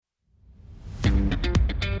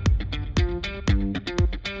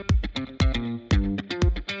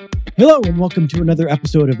Hello and welcome to another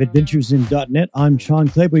episode of Adventures in .NET. I'm Sean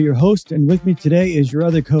Claber, your host, and with me today is your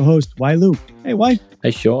other co-host, Y. Lu. Hey, Y. Hey,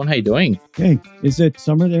 Sean. How you doing? Hey, is it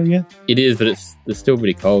summer there yet? It is, but it's still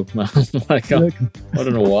pretty cold. I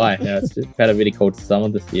don't know why. Yeah, it's had a really cold summer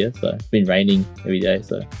this year, so it's been raining every day.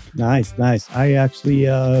 So Nice. I actually,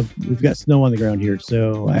 we've got snow on the ground here,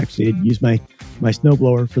 so I actually used my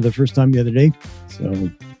snowblower for the first time the other day. So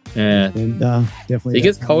yeah, and definitely it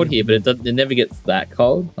gets cold here, but it never gets that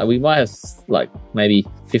cold. Like we might have maybe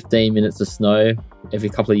 15 minutes of snow every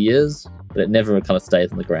couple of years, but it never kind of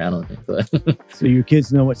stays on the ground or anything. So your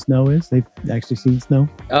kids know what snow is? They've actually seen snow?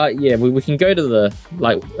 Yeah, we can go to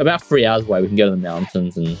about 3 hours away. We can go to the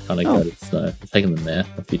mountains and kind of go to the snow. I've taken them there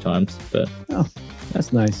a few times, but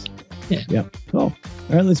that's nice. Yeah. Cool. All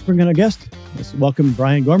right, let's bring in our guest. Let's welcome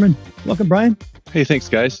Brian Gorman. Welcome, Brian. Hey, thanks,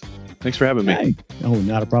 guys. Thanks for having me. Hey. Oh,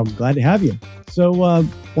 not a problem. Glad to have you. So why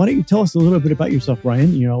don't you tell us a little bit about yourself,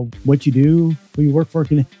 Brian? You know, what you do, who you work for,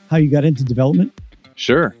 and how you got into development?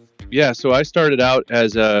 Sure. Yeah, so I started out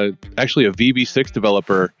as actually a VB6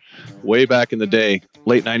 developer way back in the day,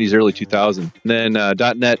 late 90s, early 2000. Then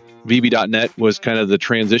VB.NET was kind of the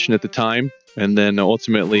transition at the time. And then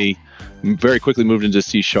ultimately, very quickly moved into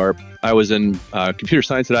C#. I was in computer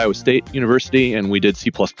science at Iowa State University, and we did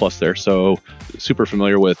C++ there. So super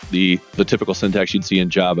familiar with the typical syntax you'd see in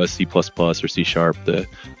Java, C++, or C#, the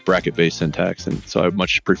bracket-based syntax. And so I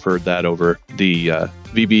much preferred that over the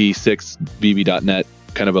VB6, VB.NET,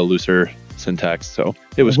 kind of a looser syntax. So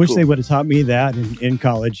it was I wish cool. They would have taught me that in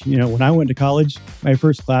college. You know, when I went to college, my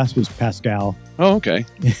first class was Pascal. Oh, okay.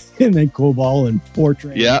 And then COBOL and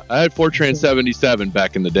Fortran. Yeah, I had Fortran 77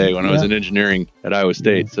 back in the day when I was in engineering at Iowa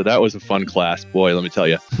State. So that was a fun class. Boy, let me tell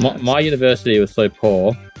you. My university was so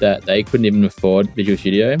poor that they couldn't even afford Visual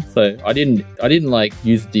Studio. So I didn't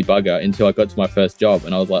use the debugger until I got to my first job.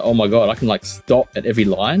 And I was like, oh my God, I can stop at every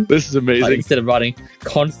line. This is amazing. Instead of writing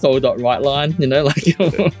console.writeline,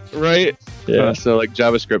 Right? Yeah. So like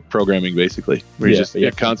JavaScript programming, basically, where you just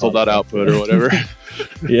console.output or whatever.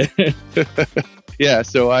 Yeah. Yeah,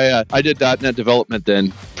 so I did .NET development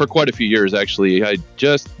then for quite a few years, actually. I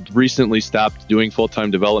just recently stopped doing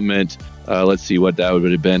full-time development. Let's see what that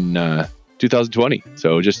would have been, 2020.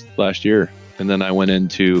 So just last year. And then I went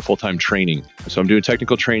into full-time training. So I'm doing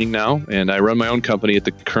technical training now, and I run my own company at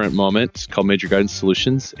the current moment. It's called Major Guidance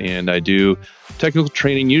Solutions, and I do technical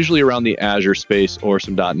training usually around the Azure space or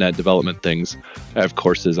some .NET development things. I have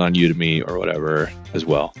courses on Udemy or whatever as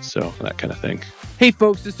well, so that kind of thing. Hey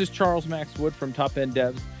folks, this is Charles Max Wood from Top End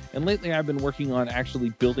Devs, and lately I've been working on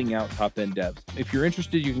actually building out Top End Devs. If you're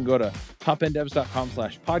interested, you can go to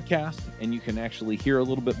topenddevs.com/podcast, and you can actually hear a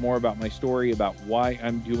little bit more about my story, about why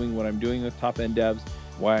I'm doing what I'm doing with Top End Devs,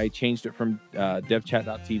 why I changed it from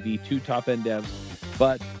devchat.tv to Top End Devs.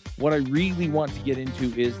 But what I really want to get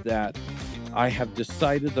into is that I have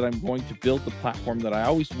decided that I'm going to build the platform that I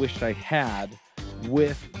always wished I had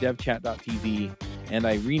with devchat.tv. And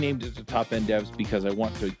I renamed it to Top End Devs because I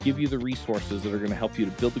want to give you the resources that are going to help you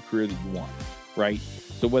to build the career that you want, right?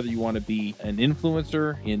 So whether you want to be an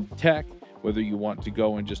influencer in tech, whether you want to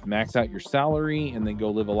go and just max out your salary and then go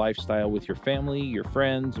live a lifestyle with your family, your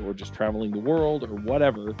friends, or just traveling the world or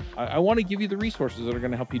whatever, I want to give you the resources that are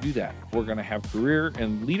going to help you do that. We're going to have career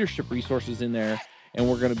and leadership resources in there, and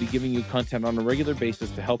we're going to be giving you content on a regular basis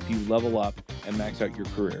to help you level up and max out your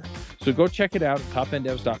career. So go check it out at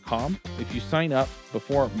topenddevs.com. If you sign up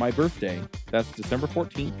before my birthday, that's December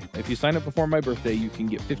 14th. If you sign up before my birthday, you can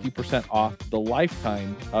get 50% off the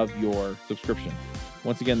lifetime of your subscription.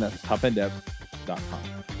 Once again, that's topenddevs.com.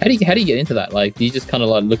 How do you get into that? Do you just kind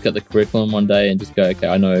of look at the curriculum one day and just go, okay,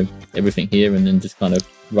 I know everything here, and then just kind of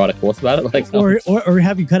write a course about it? Or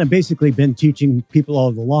have you kind of basically been teaching people all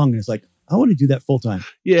along, and it's like, I want to do that full time?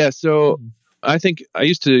 Yeah, so I think I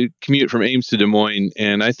used to commute from Ames to Des Moines,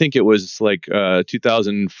 and I think it was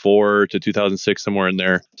 2004 to 2006, somewhere in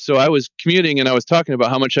there. So I was commuting, and I was talking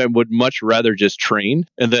about how much I would much rather just train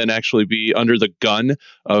and then actually be under the gun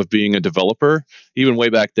of being a developer, even way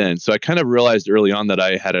back then. So I kind of realized early on that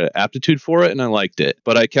I had an aptitude for it, and I liked it.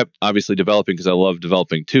 But I kept obviously developing because I love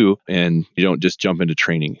developing too, and you don't just jump into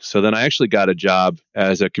training. So then I actually got a job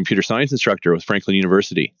as a computer science instructor with Franklin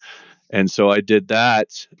University. And so I did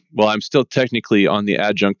that. Well, I'm still technically on the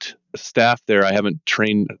adjunct staff there. I haven't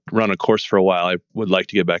run a course for a while. I would like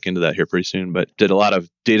to get back into that here pretty soon, but did a lot of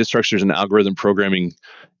data structures and algorithm programming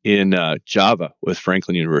in Java with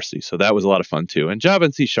Franklin University. So that was a lot of fun too. And Java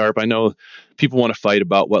and C#, I know people want to fight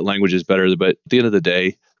about what language is better, but at the end of the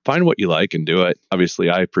day, find what you like and do it. Obviously,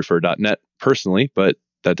 I prefer .NET personally, but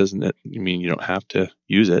that doesn't mean you don't have to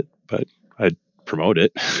use it, but I'd promote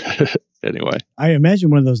it. anyway. I imagine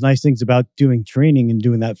one of those nice things about doing training and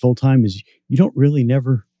doing that full time is you don't really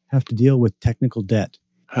never have to deal with technical debt.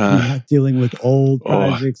 You're not dealing with old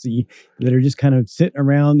projects that are just kind of sitting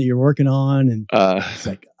around that you're working on. And it's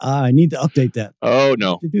like, I need to update that. Oh,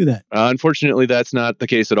 no. To do that. Unfortunately, that's not the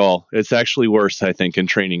case at all. It's actually worse, I think, in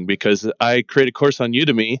training, because I created a course on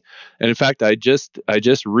Udemy. And in fact, I just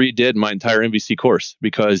redid my entire MVC course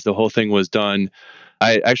because the whole thing was done.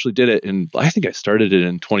 I actually did it I think I started it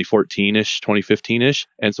in 2014-ish, 2015-ish.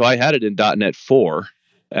 And so I had it in .NET 4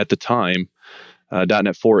 at the time. .NET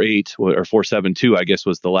 4.8 or 4.7.2, I guess,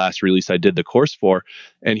 was the last release I did the course for.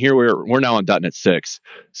 And here we're now on .NET 6.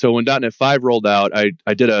 So when .NET 5 rolled out,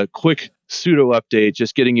 I did a quick pseudo update,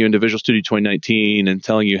 just getting you into Visual Studio 2019 and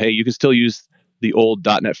telling you, hey, you can still use the old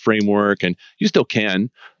 .NET framework, and you still can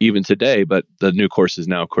even today, but the new course is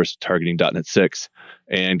now, of course, targeting .NET 6.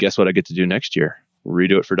 And guess what I get to do next year?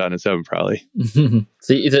 Redo it for .NET 7, probably. So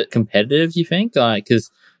is it competitive, do you think?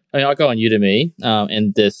 Because I go on Udemy,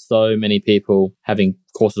 and there's so many people having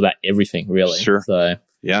courses about everything, really. Sure. So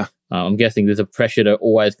yeah, I'm guessing there's a pressure to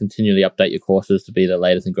always continually update your courses to be the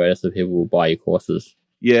latest and greatest, so people will buy your courses.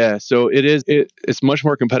 Yeah, so it's much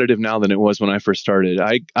more competitive now than it was when I first started.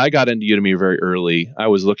 I got into Udemy very early. I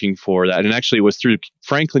was looking for that. And actually it was through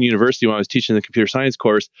Franklin University when I was teaching the computer science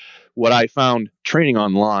course. What I found training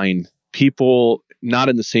online, people not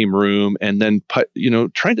in the same room, and then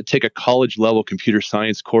trying to take a college level computer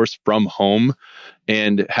science course from home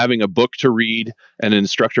and having a book to read and an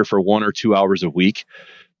instructor for 1 or 2 hours a week.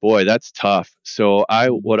 Boy, that's tough. So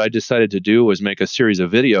what I decided to do was make a series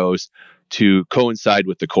of videos to coincide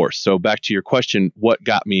with the course. So back to your question, what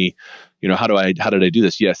got me, how did I do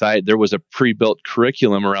this? Yes, there was a pre-built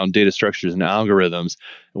curriculum around data structures and algorithms.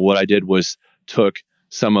 And what I did was took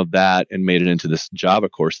some of that and made it into this Java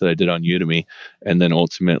course that I did on Udemy. And then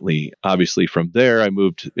ultimately, obviously from there, I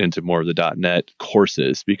moved into more of the .NET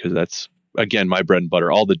courses because that's, again, my bread and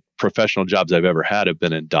butter. All the professional jobs I've ever had have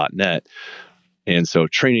been in .NET. And so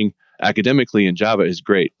training academically in Java is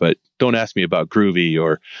great, but don't ask me about Groovy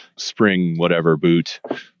or Spring, whatever boot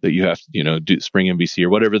that you have, do Spring MVC or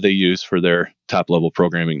whatever they use for their top level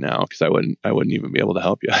programming now, because I wouldn't even be able to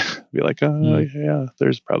help you. Be like, yeah,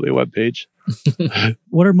 there's probably a web page.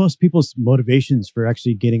 What are most people's motivations for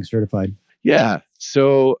actually getting certified? Yeah,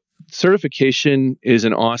 so certification is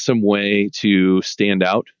an awesome way to stand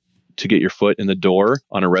out, to get your foot in the door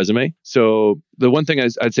on a resume. So the one thing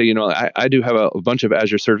I'd say, I do have a bunch of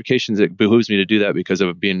Azure certifications. It behooves me to do that because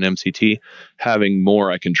of being an MCT. Having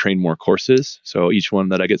more, I can train more courses. So each one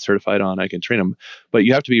that I get certified on, I can train them. But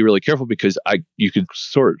you have to be really careful because you could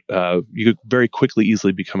very quickly,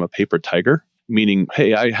 easily become a paper tiger. Meaning,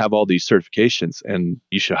 hey, I have all these certifications and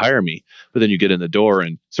you should hire me. But then you get in the door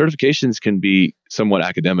and certifications can be somewhat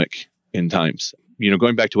academic in times.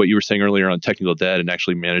 Going back to what you were saying earlier on technical debt and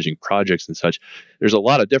actually managing projects and such, there's a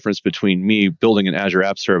lot of difference between me building an Azure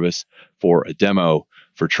app service for a demo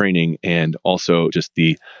for training and also just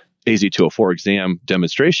the AZ-204 exam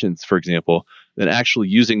demonstrations, for example, than actually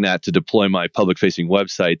using that to deploy my public-facing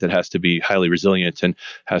website that has to be highly resilient and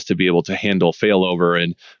has to be able to handle failover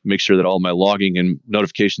and make sure that all my logging and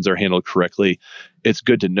notifications are handled correctly. It's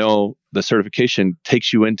good to know the certification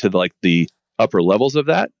takes you into the upper levels of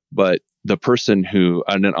that, but the person who,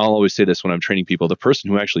 and I'll always say this when I'm training people, the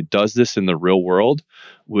person who actually does this in the real world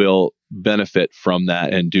will benefit from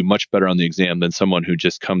that and do much better on the exam than someone who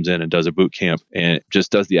just comes in and does a boot camp and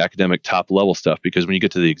just does the academic top level stuff. Because when you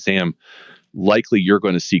get to the exam, likely you're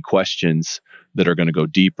going to see questions that are going to go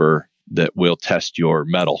deeper that will test your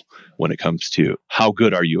mettle when it comes to how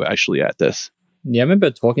good are you actually at this. Yeah, I remember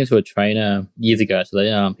talking to a trainer years ago.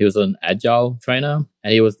 So he was an agile trainer,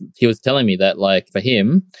 and he was telling me that for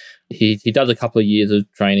him, he does a couple of years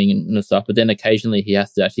of training and stuff, but then occasionally he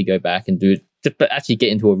has to actually go back and actually get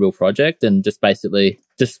into a real project and just basically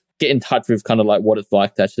just get in touch with kind of what it's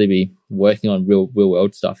like to actually be working on real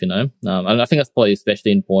world stuff, And I think that's probably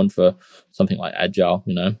especially important for something like agile,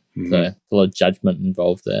 Mm-hmm. So there's a lot of judgment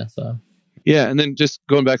involved there. So. Yeah. And then just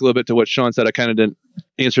going back a little bit to what Sean said, I kind of didn't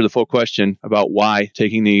answer the full question about why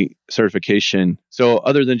taking the certification. So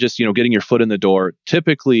other than just, getting your foot in the door,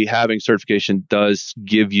 typically having certification does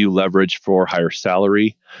give you leverage for higher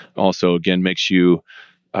salary. Also, again, makes you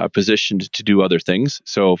positioned to do other things.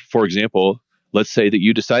 So for example, let's say that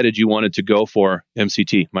you decided you wanted to go for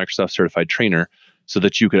MCT, Microsoft Certified Trainer, so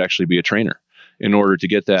that you could actually be a trainer. In order to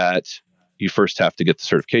get that, you first have to get the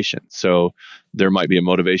certification. So there might be a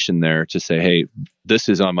motivation there to say, hey, this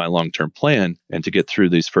is on my long-term plan. And to get through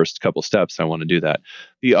these first couple steps, I want to do that.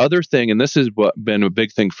 The other thing, and this has been a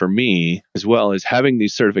big thing for me as well, is having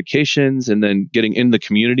these certifications and then getting in the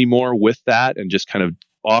community more with that and just kind of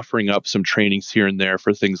offering up some trainings here and there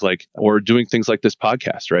for things like, or doing things like this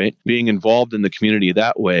podcast, right? Being involved in the community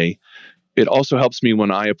that way. It also helps me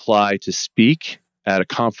when I apply to speak at a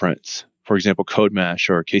conference, for example, CodeMash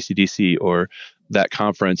or KCDC or that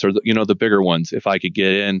conference, or the bigger ones. If I could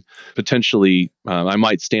get in, potentially I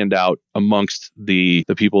might stand out amongst the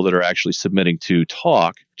people that are actually submitting to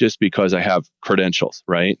talk, just because I have credentials,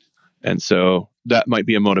 right? And so that might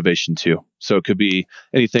be a motivation too. So it could be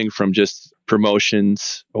anything from just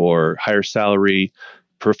promotions or higher salary,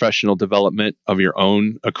 professional development of your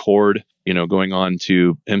own accord, going on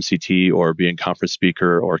to MCT or being conference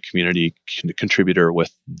speaker or community contributor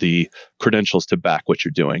with the credentials to back what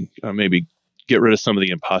you're doing. Maybe get rid of some of the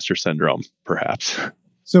imposter syndrome, perhaps.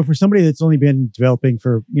 So for somebody that's only been developing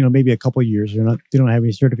for, maybe a couple of years, they don't have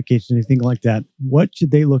any certifications, anything like that, what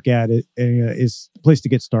should they look at is a place to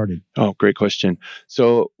get started? Oh, great question.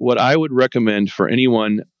 So what I would recommend for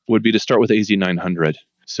anyone would be to start with AZ900.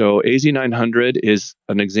 So AZ900 is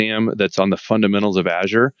an exam that's on the fundamentals of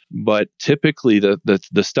Azure, but typically the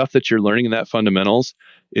stuff that you're learning in that fundamentals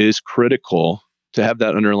is critical to have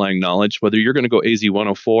that underlying knowledge, whether you're going to go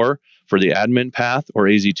AZ104 for the admin path or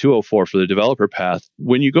AZ204 for the developer path.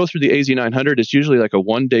 When you go through the AZ900, it's usually like a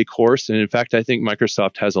one-day course. And in fact, I think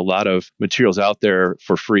Microsoft has a lot of materials out there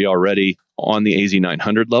for free already on the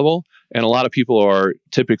AZ900 level. And a lot of people are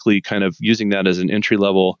typically kind of using that as an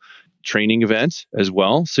entry-level training event as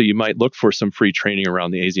well. So you might look for some free training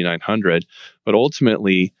around the AZ900. But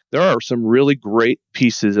ultimately, there are some really great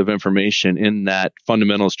pieces of information in that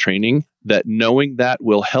fundamentals training that knowing that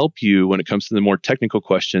will help you when it comes to the more technical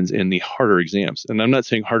questions in the harder exams. And I'm not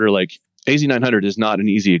saying harder like AZ900 is not an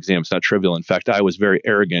easy exam. It's not trivial. In fact, I was very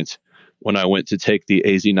arrogant when I went to take the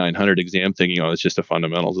AZ900 exam thinking, it's just the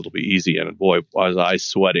fundamentals. It'll be easy. And boy, was I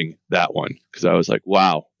sweating that one, because I was like,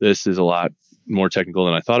 wow, this is a lot more technical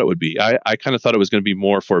than I thought it would be. I kind of thought it was going to be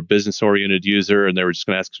more for a business-oriented user, and they were just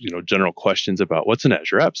going to ask, general questions about what's an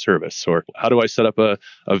Azure App Service, or how do I set up a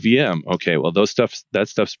VM? Okay, well, that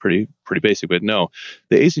stuff's pretty basic. But no,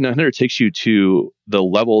 the AZ900 takes you to the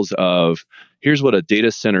levels of, here's what a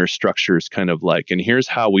data center structure is kind of like, and here's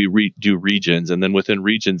how we do regions. And then within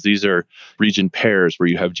regions, these are region pairs where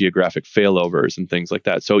you have geographic failovers and things like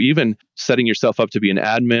that. So even setting yourself up to be an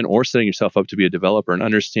admin or setting yourself up to be a developer and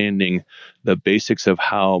understanding the basics of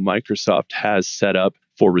how Microsoft has set up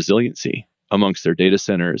for resiliency amongst their data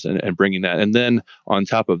centers and bringing that. And then on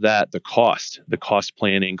top of that, the cost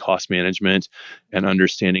planning, cost management, and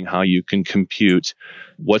understanding how you can compute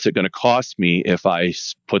what's it going to cost me if I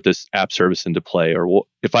put this app service into play, or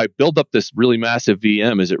if I build up this really massive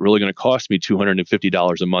VM, is it really going to cost me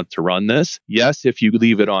 $250 a month to run this? Yes, if you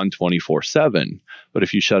leave it on 24/7, but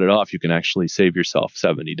if you shut it off, you can actually save yourself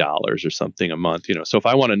 $70 or something a month. So if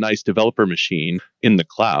I want a nice developer machine in the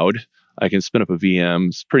cloud, I can spin up a VM.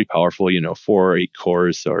 It's pretty powerful, 4 or 8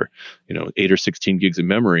 cores, or 8 or 16 gigs of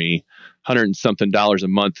memory, $100 and something a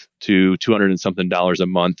month to $200 and something a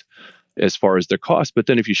month as far as their cost. But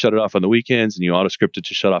then if you shut it off on the weekends and you auto script it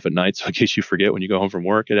to shut off at night, so in case you forget when you go home from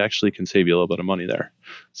work, it actually can save you a little bit of money there.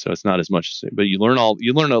 So it's not as much, but you learn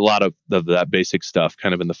a lot of that basic stuff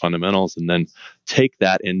kind of in the fundamentals, and then take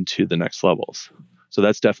that into the next levels. So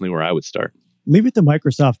that's definitely where I would start. Leave it to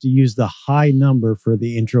Microsoft to use the high number for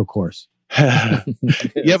the intro course. Yeah,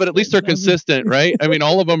 but at least they're consistent, right? I mean,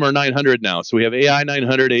 all of them are 900 now. So we have AI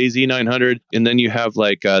 900, AZ 900, and then you have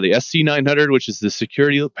like the SC 900, which is the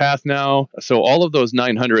security path now. So all of those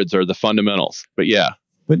 900s are the fundamentals. But yeah.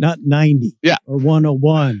 But not 90. Yeah. Or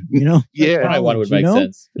 101, Yeah. 101 would make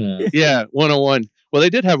sense. Yeah, 101. Well, they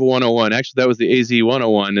did have a 101. Actually, that was the AZ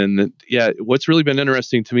 101. And what's really been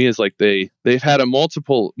interesting to me is like they've had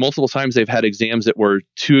multiple times they've had exams that were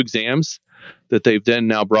 2 exams that they've then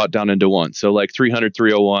now brought down into one. So like 300,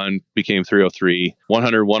 301 became 303,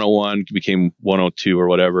 100, 101 became 102 or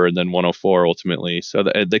whatever, and then 104 ultimately. So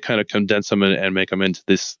they kind of condense them and make them into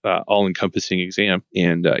this all-encompassing exam.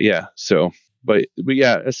 And But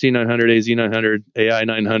yeah, SC 900, AZ 900, AI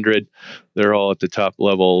 900, they're all at the top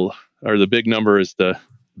level, or the big number is the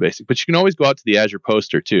basic. But you can always go out to the Azure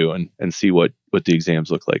poster too and see what the exams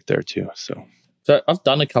look like there too. So I've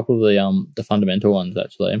done a couple of the fundamental ones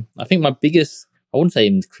actually. I think my biggest, I wouldn't say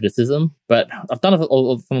even criticism, but I've done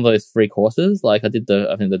some of those free courses. Like I did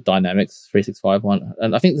the Dynamics 365 one,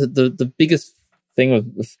 and I think the biggest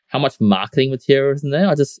thing was how much marketing material is in there.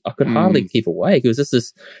 I could hardly keep awake. It was just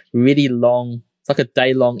this really long, it's like a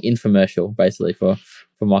day-long infomercial basically for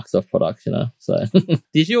Microsoft products, So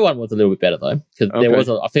the Azure one was a little bit better though, because there was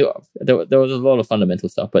a lot of fundamental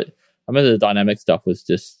stuff, but I remember the dynamic stuff was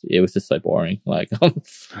just so boring. Like I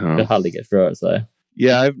could hardly get through it. So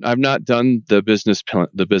Yeah, I've not done the business path,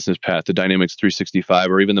 the Dynamics 365,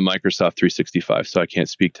 or even the Microsoft 365, so I can't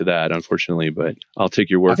speak to that, unfortunately. But I'll take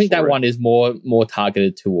your word for it. I think that one is more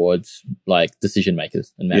targeted towards like decision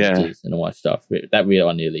makers and managers and all that stuff. That real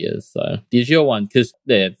one really is. So the Azure one, because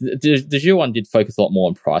the Azure one did focus a lot more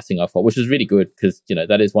on pricing, I thought, which is really good because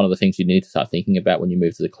that is one of the things you need to start thinking about when you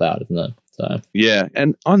move to the cloud, isn't it? So yeah,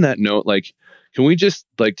 and on that note, like, can we just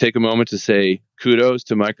like take a moment to say kudos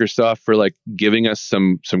to Microsoft for like giving us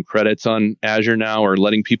some credits on Azure now, or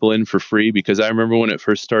letting people in for free? Because I remember when it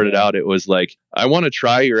first started out, it was like, I want to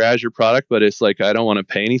try your Azure product, but it's like, I don't want to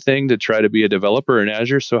pay anything to try to be a developer in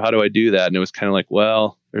Azure. So how do I do that? And it was kind of like,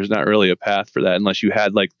 well, there's not really a path for that unless you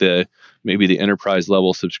had like maybe the enterprise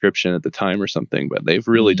level subscription at the time or something. But they've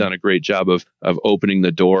really done a great job of opening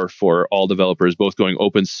the door for all developers, both going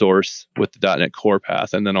open source with the .NET Core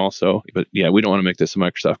path, and then also, but yeah, we don't want to make this a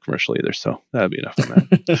Microsoft commercial either. So that'd be enough on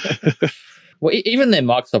that. Well, even their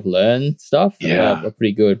Microsoft Learn stuff are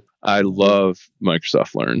pretty good. I love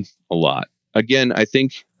Microsoft Learn a lot. Again, I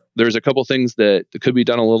think there's a couple things that could be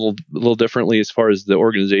done a little differently as far as the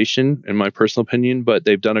organization, in my personal opinion, but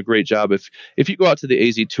they've done a great job. If you go out to the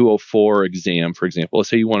AZ-204 exam, for example, let's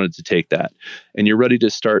say you wanted to take that and you're ready to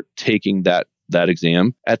start taking that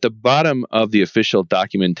exam, at the bottom of the official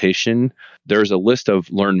documentation, there's a list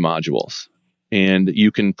of Learn modules, and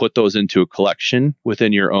you can put those into a collection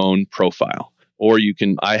within your own profile. Or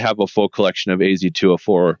I have a full collection of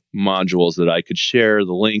AZ-204 modules that I could share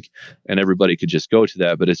the link, and everybody could just go to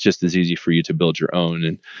that, but it's just as easy for you to build your own.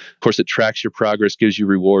 And of course, it tracks your progress, gives you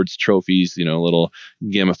rewards, trophies, a little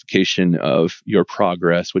gamification of your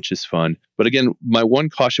progress, which is fun. But again, my one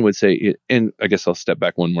caution would say, and I guess I'll step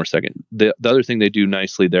back one more second. The other thing they do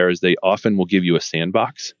nicely there is they often will give you a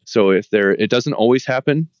sandbox. So it doesn't always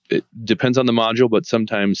happen. It depends on the module, but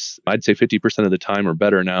sometimes I'd say 50% of the time or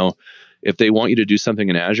better now, if they want you to do something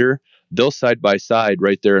in Azure, they'll side by side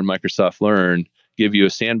right there in Microsoft Learn, give you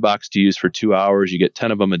a sandbox to use for 2 hours. You get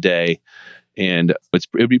 10 of them a day. And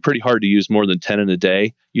it'd be pretty hard to use more than 10 in a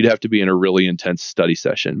day. You'd have to be in a really intense study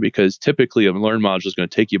session, because typically a Learn module is going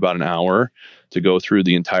to take you about an hour to go through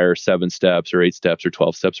the entire 7 steps or 8 steps or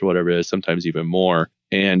 12 steps or whatever it is, sometimes even more.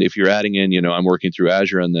 And if you're adding in, I'm working through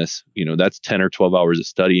Azure on this, that's 10 or 12 hours of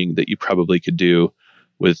studying that you probably could do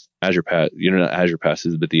with Azure Pass, not Azure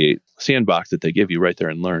Passes, but the sandbox that they give you right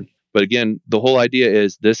there in Learn. But again, the whole idea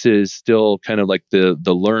is this is still kind of like the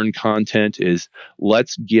Learn content is,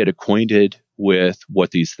 let's get acquainted with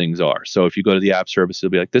what these things are. So if you go to the app service,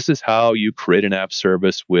 it'll be like, this is how you create an app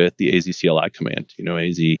service with the AZ CLI command,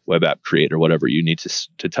 AZ web app create or whatever you need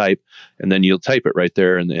to type. And then you'll type it right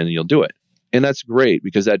there and you'll do it. And that's great,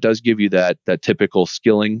 because that does give you that typical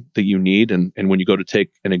skilling that you need. And when you go to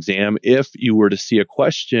take an exam, if you were to see a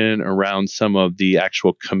question around some of the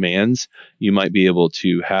actual commands, you might be able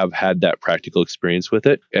to have had that practical experience with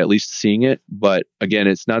it, at least seeing it. But again,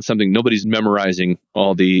 it's not something, nobody's memorizing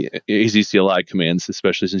all the AZ CLI commands,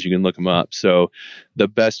 especially since you can look them up. So the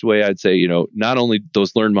best way, I'd say, not only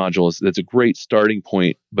those Learn modules, that's a great starting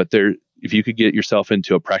point, but if you could get yourself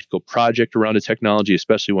into a practical project around a technology,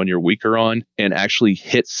 especially when you're weaker on, and actually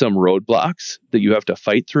hit some roadblocks that you have to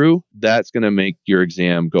fight through, that's going to make your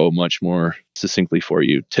exam go much more succinctly for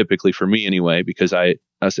you. Typically for me anyway, because I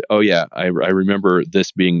say, oh yeah, I remember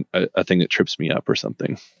this being a thing that trips me up or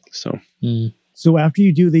something. So. So after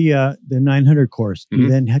you do the 900 course, you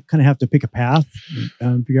then kind of have to pick a path,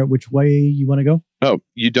 figure out which way you want to go? Oh,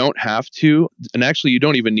 you don't have to. And actually, you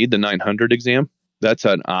don't even need the 900 exam. That's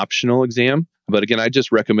an optional exam. But again, I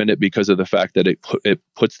just recommend it because of the fact that it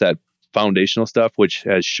puts that foundational stuff, which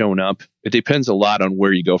has shown up. It depends a lot on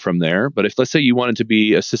where you go from there. But if, let's say, you wanted to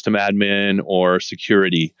be a system admin or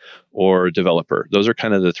security or developer, those are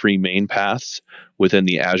kind of the 3 main paths within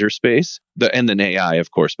the Azure space. And then AI,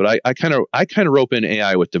 of course. But I kind of rope in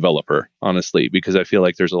AI with developer, honestly, because I feel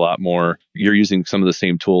like there's a lot more. You're using some of the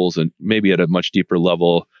same tools and maybe at a much deeper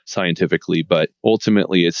level scientifically, but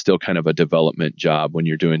ultimately it's still kind of a development job when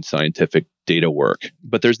you're doing scientific data work.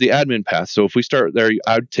 But there's the admin path. So if we start there,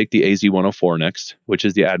 I would take the AZ-104 next, which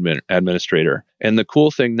is the administrator. And the cool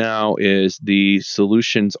thing now is the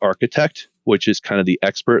solutions architect, which is kind of the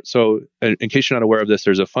expert. So in case you're not aware of this,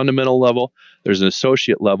 there's a fundamental level, there's an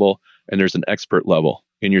associate level, and there's an expert level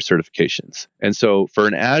in your certifications. And so for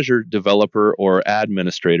an Azure developer or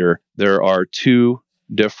administrator, there are 2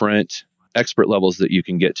 different expert levels that you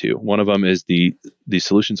can get to. One of them is the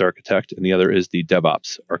solutions architect, and the other is the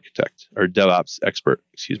DevOps architect, or DevOps expert,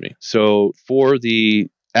 excuse me. So for the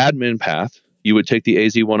admin path, you would take the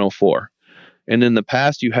AZ-104. And in the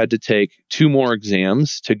past, you had to take 2 more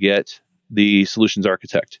exams to get the solutions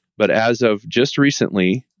architect. But as of just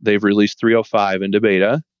recently, they've released 305 into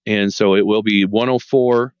beta. And so it will be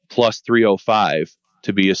 104 plus 305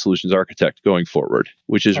 to be a solutions architect going forward,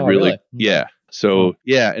 which is really. Yeah. So,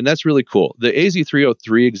 yeah, and that's really cool. The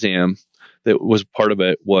AZ303 exam that was part of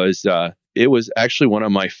it was actually one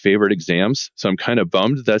of my favorite exams. So I'm kind of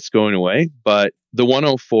bummed that's going away. But the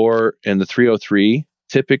 104 and the 303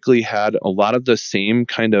 typically had a lot of the same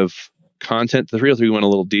kind of content. The 303 went a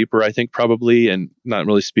little deeper, I think, probably, and not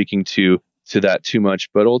really speaking to that too much.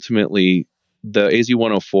 But ultimately, the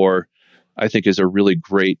AZ104, I think, is a really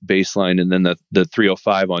great baseline. And then the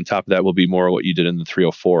 305 on top of that will be more what you did in the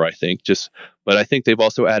 304, I think. But I think they've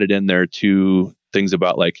also added in there two things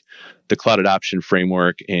about like the cloud adoption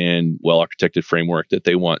framework and well-architected framework that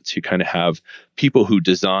they want to kind of have people who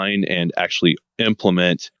design and actually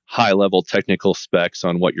implement high-level technical specs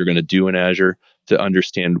on what you're going to do in Azure to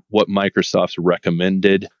understand what Microsoft's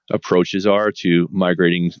recommended approaches are to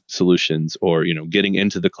migrating solutions or, getting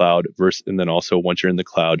into the cloud versus, and then also once you're in the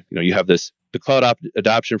cloud, you have the cloud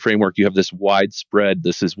adoption framework, you have this widespread,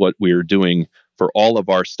 this is what we're doing for all of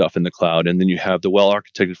our stuff in the cloud. And then you have the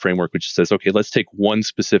well-architected framework, which says, okay, let's take one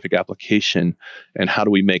specific application and how do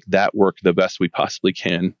we make that work the best we possibly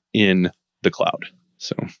can in the cloud?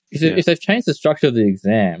 So if they've changed the structure of the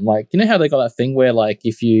exam, like, how they got that thing where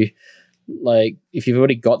if you've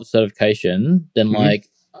already got the certification, then I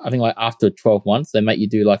think after 12 months, they make you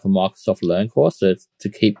do like a Microsoft Learn course to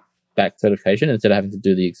keep back certification instead of having to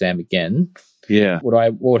do the exam again. Yeah.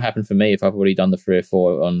 What would happen for me if I've already done the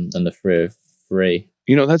 304 and the 303?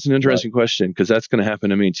 That's an interesting question because that's going to happen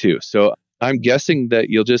to me too. So I'm guessing that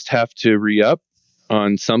you'll just have to re-up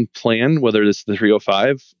on some plan, whether it's the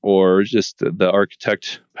 305 or just the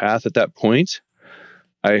architect path at that point.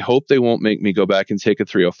 I hope they won't make me go back and take a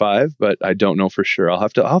 305, but I don't know for sure. I'll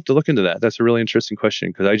have to look into that. That's a really interesting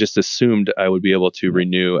question because I just assumed I would be able to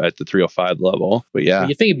renew at the 305 level. But yeah,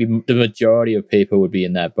 you think the majority of people would be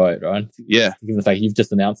in that boat, right? Yeah, given the fact you've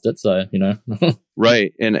just announced it, so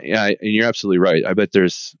right, and you're absolutely right. I bet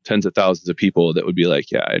there's tens of thousands of people that would be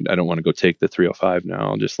like, yeah, I don't want to go take the 305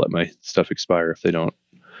 now. I'll just let my stuff expire if they don't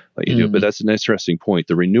let you do it. But that's an interesting point.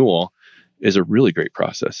 The renewal is a really great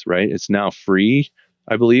process, right? It's now free.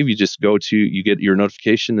 I believe you just you get your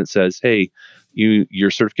notification that says, hey, your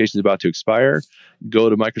certification is about to expire. Go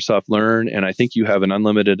to Microsoft Learn. And I think you have an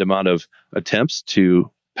unlimited amount of attempts to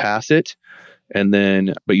pass it.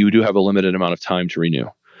 But you do have a limited amount of time to renew.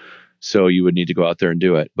 So you would need to go out there and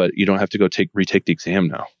do it, but you don't have to go retake the exam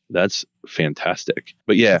now. That's fantastic.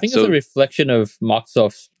 But yeah, I think it's a reflection of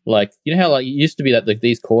Microsoft's, how it used to be that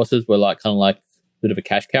these courses were bit of a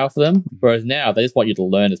cash cow for them. Whereas now they just want you to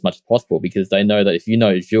learn as much as possible because they know that if you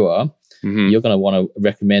know Azure, you're going to want to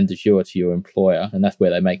recommend Azure to your employer, and that's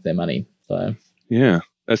where they make their money. So yeah,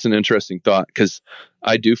 that's an interesting thought because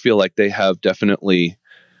I do feel like they have definitely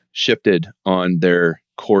shifted on their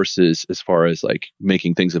courses as far as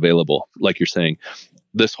making things available. Like you're saying,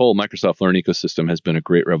 this whole Microsoft Learn ecosystem has been a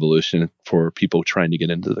great revolution for people trying to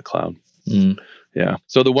get into the cloud. Yeah.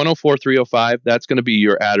 So the 104, 305, that's going to be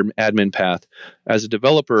your admin path. As a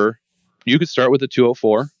developer, you could start with the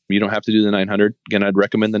 204. You don't have to do the 900. Again, I'd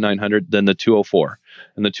recommend the 900, then the 204.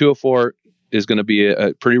 And the 204 is going to be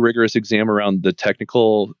a pretty rigorous exam around the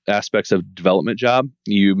technical aspects of development job.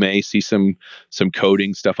 You may see some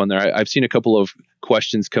coding stuff on there. I've seen a couple of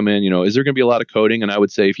questions come in, is there going to be a lot of coding? And I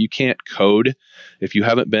would say if you can't code, if you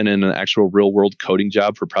haven't been in an actual real world coding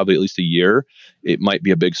job for probably at least a year, it might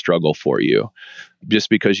be a big struggle for you.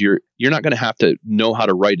 Just because you're not going to have to know how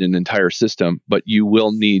to write an entire system, but you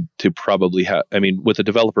will need to probably have, with a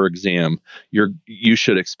developer exam, you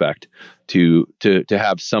should expect to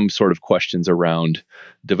have some sort of questions around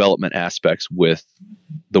development aspects with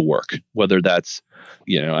the work, whether that's,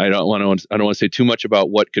 I don't want to say too much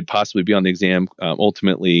about what could possibly be on the exam.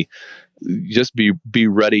 Ultimately, just be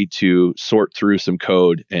ready to sort through some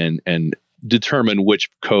code and determine which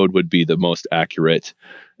code would be the most accurate,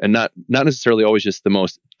 and not necessarily always just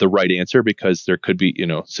the right answer, because there could be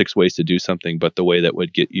 6 ways to do something, but the way that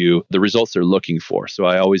would get you the results they're looking for. So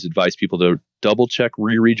I always advise people to double check,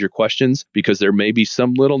 reread your questions, because there may be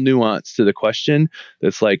some little nuance to the question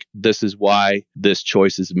that's like, this is why this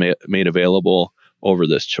choice is made available over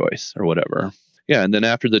this choice or whatever. Yeah, and then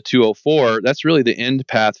after the 204, that's really the end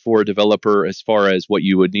path for a developer as far as what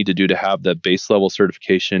you would need to do to have the base level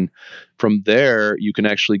certification. From there, you can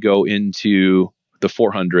actually go into the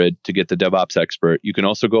 400 to get the DevOps expert. You can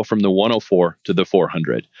also go from the 104 to the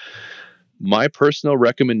 400. My personal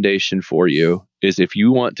recommendation for you is if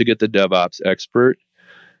you want to get the DevOps expert,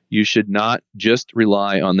 you should not just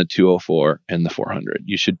rely on the 204 and the 400.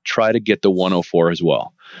 You should try to get the 104 as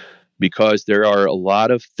well. because there are a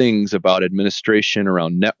lot of things about administration,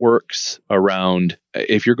 around networks, around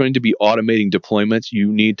if you're going to be automating deployments,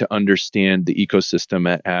 you need to understand the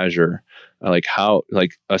ecosystem at Azure. Like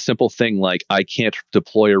a simple thing like I can't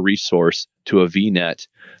deploy a resource to a VNet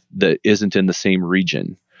that isn't in the same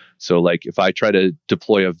region. So like if I try to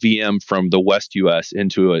deploy a VM from the West US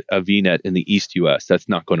into a VNet in the East US, that's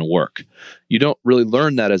not going to work. You don't really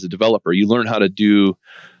learn that as a developer. You learn how to do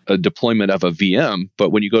a deployment of a VM, but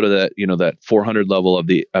when you go to that 400 level of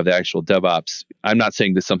the actual DevOps, I'm not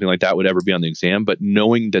saying that something like that would ever be on the exam, but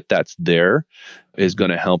knowing that that's there is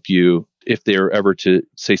going to help you if they're ever to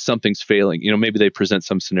say something's failing. Maybe they present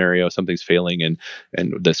some scenario, something's failing, and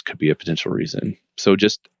this could be a potential reason. So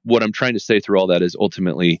just what I'm trying to say through all that is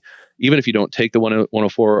ultimately, even if you don't take the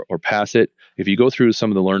 104 or pass it, if you go through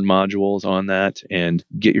some of the learn modules on that and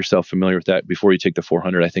get yourself familiar with that before you take the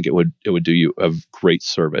 400, I think it would do you a great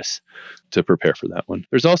service to prepare for that one.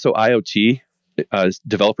 There's also IoT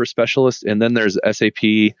developer specialist, and then there's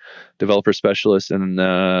SAP developer specialist, and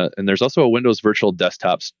there's also a Windows virtual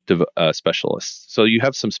desktop specialist. So you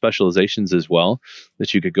have some specializations as well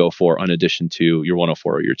that you could go for in addition to your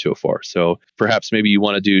 104 or your 204. So perhaps maybe you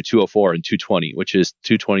want to do 204 and 220, which is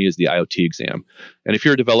 220 is the IoT exam. And if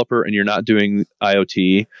you're a developer and you're not doing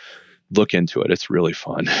IoT, look into it. It's really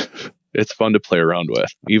fun. It's fun to play around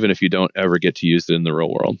with, even if you don't ever get to use it in the real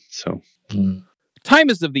world. So.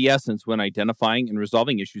 Time is of the essence when identifying and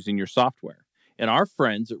resolving issues in your software, and our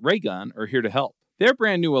friends at Raygun are here to help. Their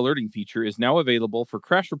brand new alerting feature is now available for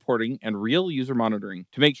crash reporting and real user monitoring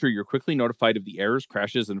to make sure you're quickly notified of the errors,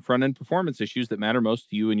 crashes, and front-end performance issues that matter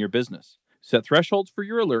most to you and your business. Set thresholds for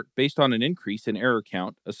your alert based on an increase in error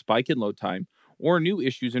count, a spike in load time, or new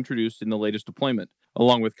issues introduced in the latest deployment,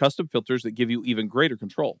 along with custom filters that give you even greater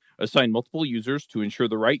control. Assign multiple users to ensure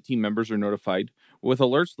the right team members are notified, with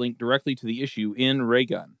alerts linked directly to the issue in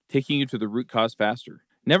Raygun, taking you to the root cause faster.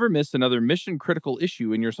 Never miss another mission-critical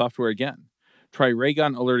issue in your software again. Try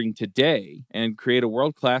Raygun Alerting today and create a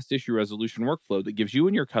world-class issue resolution workflow that gives you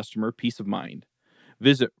and your customer peace of mind.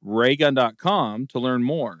 Visit raygun.com to learn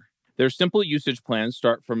more. Their simple usage plans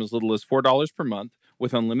start from as little as $4 per month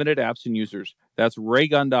with unlimited apps and users. That's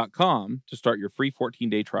raygun.com to start your free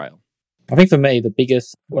 14-day trial. I think for me, the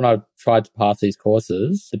biggest, when I tried to pass these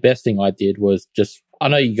courses, the best thing I did was just, I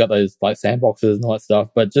know you got those like sandboxes and all that stuff,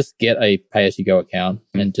 but just get a pay-as-you-go account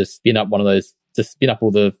and just spin up one of those, just spin up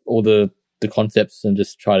all the concepts and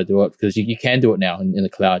just try to do it, because you can do it now in the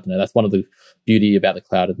cloud. That's one of the beauty about the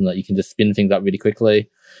cloud, isn't that you can just spin things up really quickly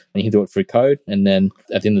and you can do it through code, and then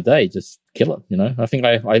at the end of the day, just kill it. I think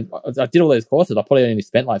I did all those courses. I probably only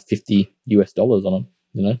spent like $50 on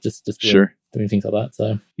them, just doing things like that.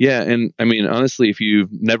 So yeah, and I mean, honestly, if you've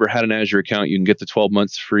never had an Azure account, you can get the 12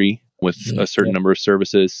 months free with a certain number of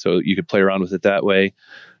services, so you could play around with it that way.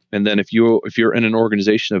 And then if you're in an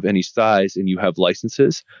organization of any size and you have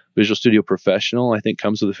licenses, Visual Studio Professional, I think,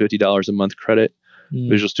 comes with a $50 a month credit.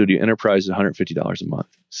 Visual Studio Enterprise is $150 a month.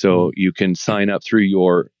 So you can sign up through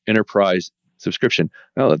your enterprise subscription.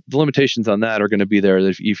 Now, the limitations on that are going to be there.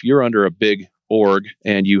 That if you're under a big org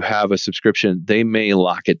and you have a subscription, they may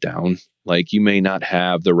lock it down. Like, you may not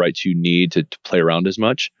have the rights you need to play around as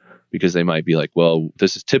much, because they might be like, well,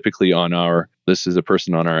 this is a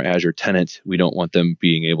person on our Azure tenant. We don't want them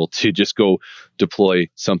being able to just go deploy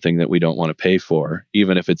something that we don't want to pay for.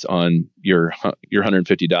 Even if it's on your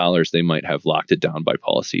 $150, they might have locked it down by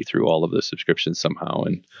policy through all of the subscriptions somehow,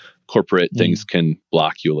 and corporate things can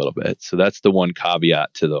block you a little bit. So that's the one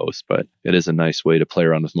caveat to those, but it is a nice way to play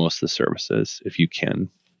around with most of the services if you can.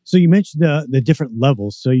 So you mentioned the different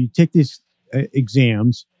levels. So you take these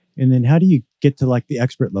exams, and then how do you get to like the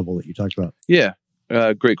expert level that you talked about? Yeah,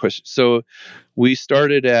 great question. So we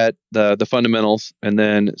started at the fundamentals, and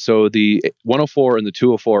then so the 104 and the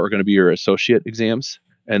 204 are going to be your associate exams,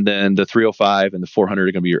 and then the 305 and the 400 are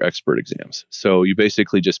going to be your expert exams. So you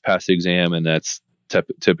basically just pass the exam, and that's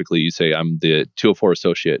typically you say, I'm the 204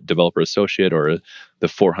 associate, developer associate, or the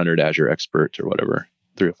 400 Azure expert, or whatever,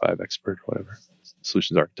 305 expert, whatever,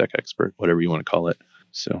 solutions architect expert, whatever you want to call it.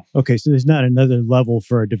 So okay, so there's not another level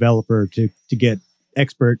for a developer to get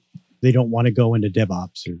expert. They don't want to go into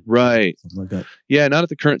DevOps or something like that. Yeah, not at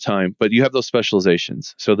the current time, but you have those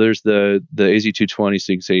specializations. So there's the AZ220,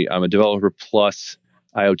 so you can say I'm a developer plus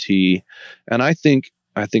IoT, and I think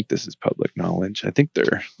this is public knowledge. I think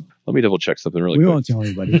let me double check something really quick. We won't tell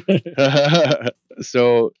anybody.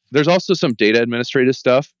 So there's also some data administrative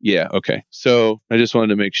stuff. Yeah, okay. So I just wanted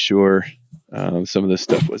to make sure some of this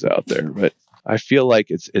stuff was out there, but I feel like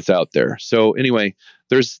it's out there. So anyway,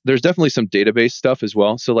 there's definitely some database stuff as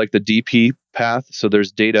well. So like the DP path. So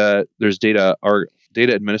there's data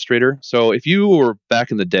data administrator. So if you were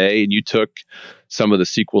back in the day and you took some of the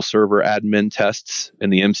SQL Server admin tests in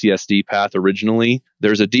the MCSD path originally,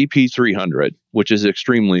 there's a DP300, which is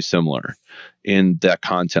extremely similar in that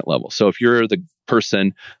content level. So if you're the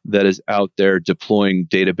person that is out there deploying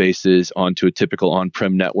databases onto a typical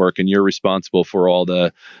on-prem network and you're responsible for all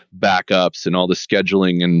the backups and all the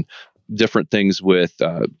scheduling and different things with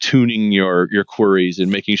tuning your queries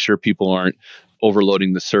and making sure people aren't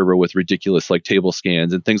overloading the server with ridiculous like table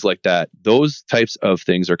scans and things like that. Those types of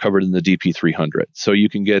things are covered in the DP300. So you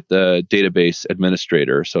can get the database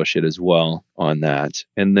administrator associate as well on that.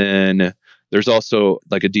 And then there's also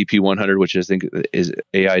like a DP100, which I think is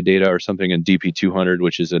AI data or something, and DP200,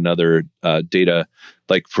 which is another data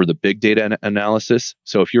like for the big data analysis.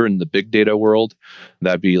 So if you're in the big data world,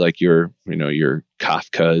 that'd be like your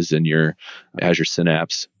Kafkas and your Azure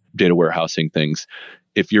Synapse data warehousing things.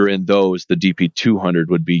 If you're in those, the DP200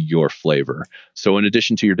 would be your flavor. So in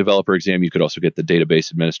addition to your developer exam, you could also get the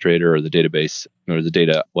database administrator or the database or the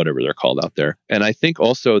data, whatever they're called out there. And I think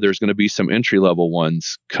also there's going to be some entry level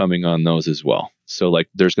ones coming on those as well. So like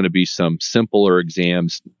there's going to be some simpler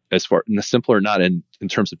exams simpler not in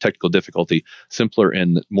terms of technical difficulty, simpler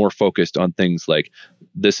and more focused on things like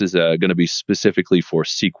this is going to be specifically for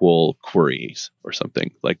SQL queries or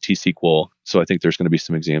something like T-SQL. So I think there's going to be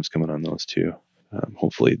some exams coming on those too.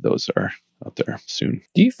 Hopefully those are out there soon.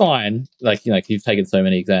 Do you find, like, you've taken so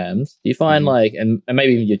many exams, do you find and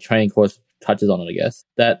maybe even your training course touches on it, I guess,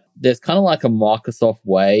 that there's kind of like a Microsoft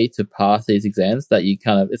way to pass these exams that you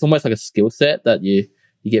it's almost like a skill set that you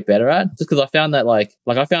get better at? Just because I found that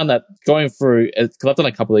I found that going through, because I've done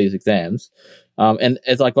a couple of these exams, and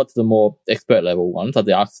as I got to the more expert level ones, like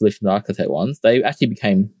the solution architect ones, they actually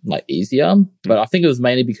became like easier. But I think it was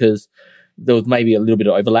mainly because there was maybe a little bit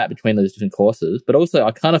of overlap between those different courses, but also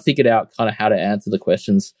I kind of figured out kind of how to answer the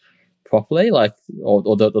questions properly, or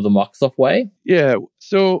the Microsoft way. Yeah.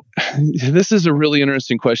 So this is a really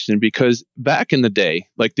interesting question because back in the day,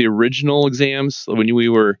 like the original exams, when we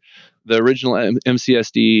were the original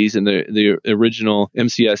MCSDs and the original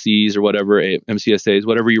MCSEs or whatever, MCSAs,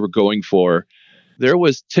 whatever you were going for, there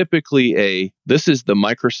was typically this is the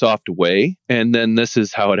Microsoft way, and then this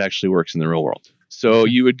is how it actually works in the real world. So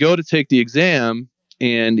you would go to take the exam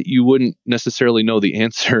and you wouldn't necessarily know the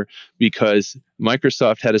answer because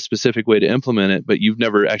Microsoft had a specific way to implement it, but you've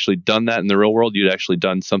never actually done that in the real world. You'd actually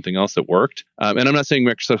done something else that worked. And I'm not saying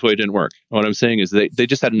Microsoft's way didn't work. What I'm saying is they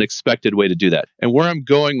just had an expected way to do that. And where I'm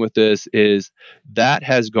going with this is that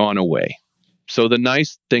has gone away. So the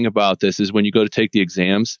nice thing about this is when you go to take the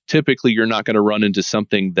exams, typically you're not going to run into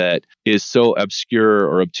something that is so obscure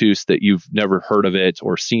or obtuse that you've never heard of it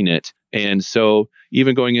or seen it. And so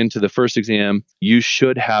even going into the first exam, you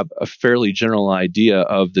should have a fairly general idea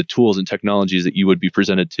of the tools and technologies that you would be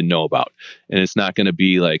presented to know about. And it's not going to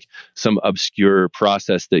be like some obscure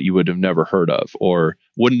process that you would have never heard of or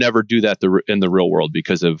would never do that in the real world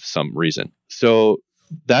because of some reason. So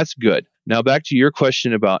that's good. Now back to your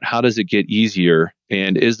question about how does it get easier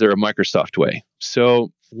and is there a Microsoft way?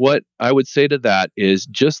 So what I would say to that is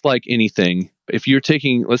just like anything, if you're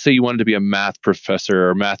taking, let's say you wanted to be a math professor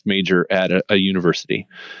or math major at a university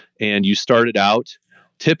and you started out,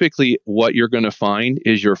 typically what you're going to find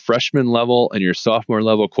is your freshman level and your sophomore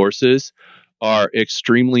level courses are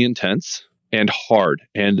extremely intense and hard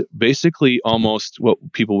and basically almost what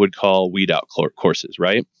people would call weed out courses,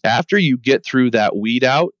 right? After you get through that weed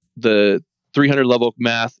out, the 300 level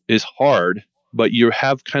math is hard, but you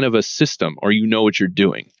have kind of a system or you know what you're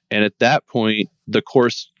doing. And at that point, the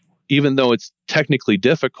course, even though it's technically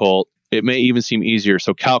difficult, it may even seem easier.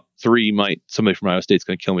 So Calc 3 somebody from Iowa State's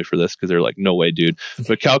going to kill me for this because they're like, no way, dude.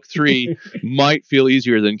 But Calc 3 might feel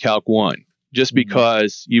easier than Calc 1 just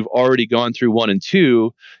because you've already gone through 1 and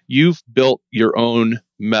 2. You've built your own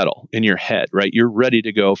metal in your head, right? You're ready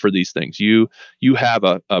to go for these things. You have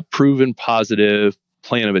a proven positive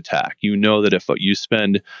plan of attack. You know that if you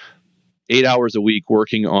spend 8 hours a week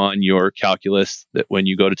working on your calculus, that when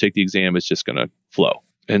you go to take the exam, it's just going to flow.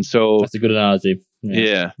 And so that's a good analogy.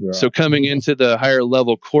 Yeah. So coming into the higher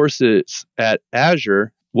level courses at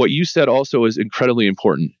Azure, what you said also is incredibly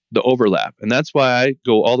important, the overlap. And that's why I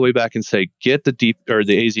go all the way back and say, get the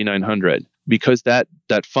AZ900, because that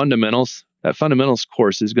fundamentals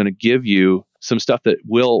course is going to give you some stuff that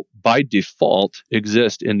will by default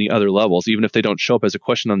exist in the other levels, even if they don't show up as a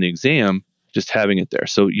question on the exam, just having it there.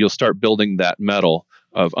 So you'll start building that metal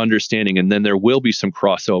of understanding, and then there will be some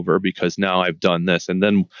crossover because now I've done this. And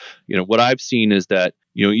then, what I've seen is that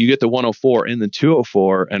you get the 104 and the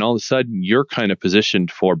 204, and all of a sudden you're kind of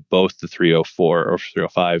positioned for both the 304 or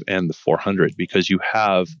 305 and the 400 because you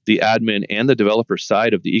have the admin and the developer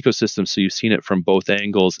side of the ecosystem. So you've seen it from both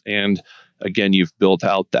angles. And again, you've built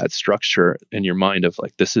out that structure in your mind of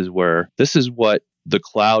like, this is what the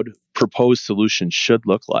cloud proposed solution should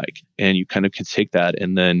look like. And you kind of can take that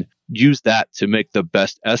and then use that to make the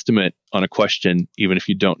best estimate on a question, even if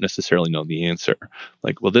you don't necessarily know the answer.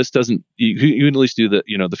 Like, well, this doesn't, you can at least do the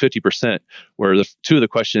 50% where two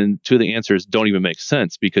of the answers don't even make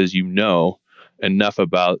sense because you know enough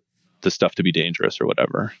about the stuff to be dangerous or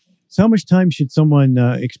whatever. So how much time should someone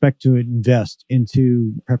expect to invest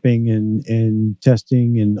into prepping and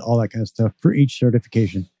testing and all that kind of stuff for each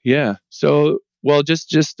certification? Yeah. So, well, just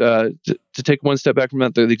to take one step back from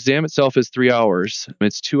that, the exam itself is 3 hours.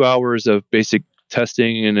 It's 2 hours of basic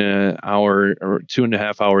testing and an hour or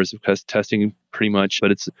 2.5 hours of testing pretty much, but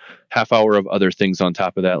it's half hour of other things on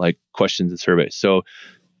top of that, like questions and surveys. So,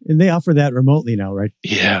 and they offer that remotely now, right?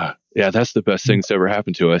 Yeah. Yeah, that's the best thing that's ever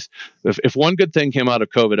happened to us. If one good thing came out of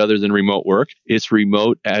COVID other than remote work, it's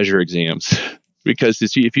remote Azure exams. Because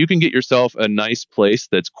if you can get yourself a nice place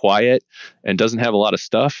that's quiet and doesn't have a lot of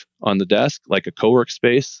stuff on the desk, like a co-work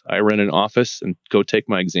space, I rent an office and go take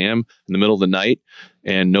my exam in the middle of the night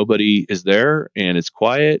and nobody is there and it's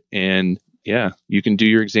quiet and yeah, you can do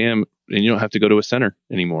your exam and you don't have to go to a center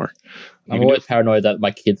anymore. I'm always paranoid that my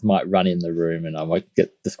kids might run in the room and I might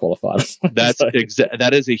get disqualified. That's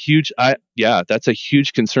that's a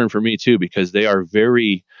huge concern for me too, because they are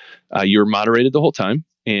very, you're moderated the whole time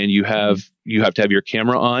and you have to have your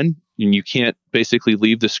camera on and you can't basically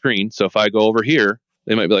leave the screen. So if I go over here,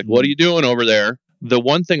 they might be like, what are you doing over there? The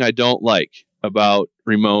one thing I don't like about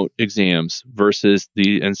remote exams versus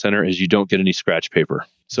the end center is you don't get any scratch paper.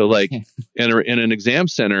 So like in an exam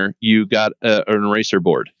center, you got an eraser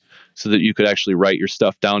board so that you could actually write your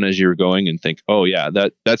stuff down as you're going and think, oh yeah,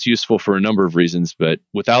 that's useful for a number of reasons. But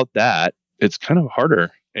without that, it's kind of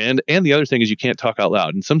harder. And the other thing is you can't talk out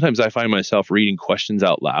loud. And sometimes I find myself reading questions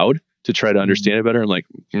out loud to try to understand it better. I'm like,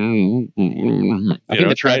 I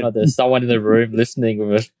think there's someone in the room listening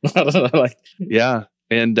with it. Like, yeah.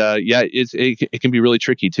 And it can be really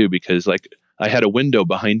tricky too, because like I had a window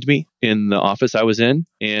behind me in the office I was in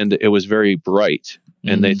and it was very bright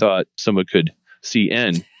and they thought someone could see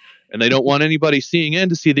in. And they don't want anybody seeing in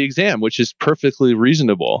to see the exam, which is perfectly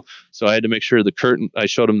reasonable. So I had to make sure I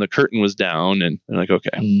showed them the curtain was down and like,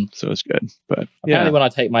 okay, so it's good. But apparently when I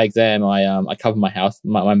take my exam, I cover my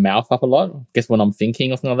mouth up a lot. I guess when I'm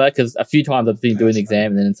thinking or something like that, because a few times I've been doing the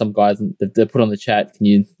exam and then some guys, they put on the chat,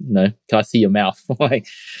 can I see your mouth? Like,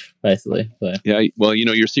 basically. So. Yeah. Well,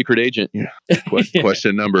 your secret agent,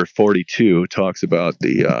 question number 42 talks about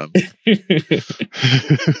the,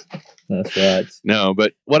 That's right. No,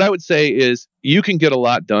 but what I would say is you can get a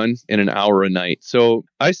lot done in an hour a night. So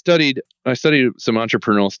I studied some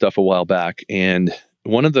entrepreneurial stuff a while back. And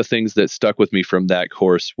one of the things that stuck with me from that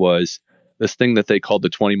course was this thing that they called the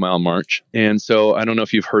 20-mile march. And so I don't know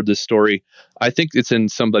if you've heard this story. I think it's in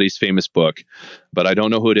somebody's famous book, but I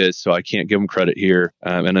don't know who it is. So I can't give them credit here.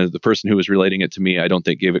 And the person who was relating it to me, I don't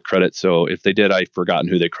think gave it credit. So if they did, I've forgotten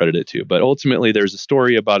who they credited it to. But ultimately, there's a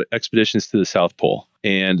story about expeditions to the South Pole.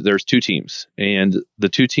 And there's two teams. And the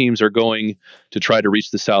two teams are going to try to reach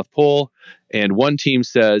the South Pole. And one team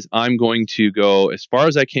says, I'm going to go as far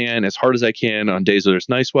as I can, as hard as I can on days where there's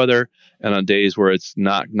nice weather. And on days where it's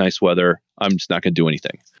not nice weather, I'm just not going to do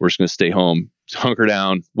anything. We're just going to stay home, hunker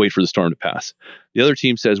down, wait for the storm to pass. The other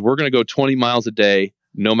team says, we're going to go 20 miles a day,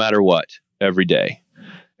 no matter what, every day.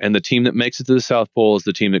 And the team that makes it to the South Pole is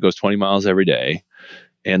the team that goes 20 miles every day.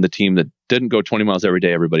 And the team that didn't go 20 miles every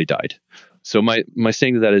day, everybody died. So my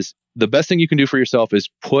saying to that is the best thing you can do for yourself is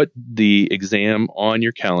put the exam on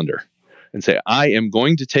your calendar and say, I am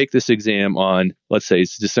going to take this exam on, let's say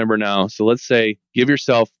it's December now. So let's say give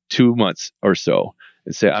yourself 2 months or so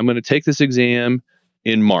and say, I'm going to take this exam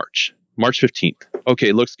in March 15th.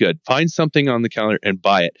 Okay, looks good. Find something on the calendar and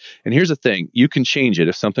buy it. And here's the thing, you can change it.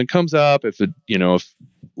 If something comes up, if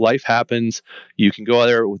life happens, you can go out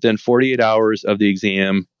there within 48 hours of the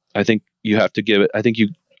exam. I think you have to give it,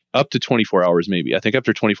 up to 24 hours, maybe. I think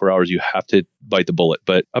after 24 hours, you have to bite the bullet.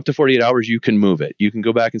 But up to 48 hours, you can move it. You can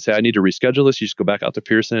go back and say, I need to reschedule this. You just go back out to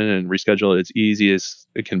Pearson and reschedule it. It's easy as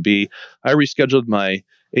it can be. I rescheduled my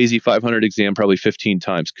AZ 500 exam probably 15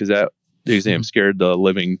 times because the exam scared the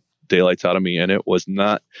living daylights out of me. And it was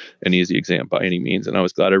not an easy exam by any means. And I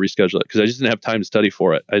was glad I rescheduled it because I just didn't have time to study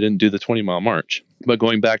for it. I didn't do the 20-mile march. But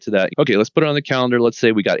going back to that, okay, let's put it on the calendar. Let's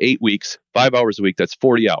say we got 8 weeks, 5 hours a week. That's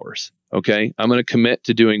 40 hours. Okay, I'm going to commit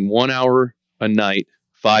to doing 1 hour a night,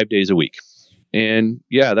 5 days a week. And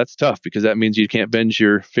yeah, that's tough because that means you can't binge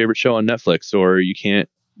your favorite show on Netflix, or you can't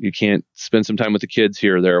spend some time with the kids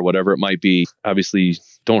here or there, or whatever it might be. Obviously,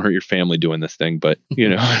 don't hurt your family doing this thing, but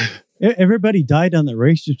everybody died on the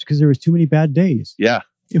race just because there was too many bad days. Yeah.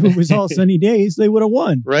 If it was all sunny days, they would have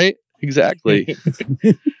won. Right? Exactly.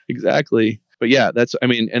 Exactly. But yeah,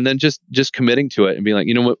 and then just committing to it and being like,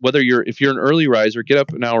 if you're an early riser, get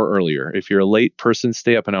up an hour earlier. If you're a late person,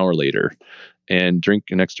 stay up an hour later and drink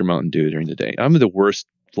an extra Mountain Dew during the day. I'm the worst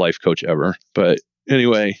life coach ever, but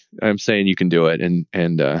anyway, I'm saying you can do it. And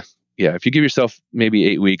if you give yourself maybe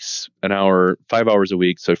 8 weeks, an hour, 5 hours a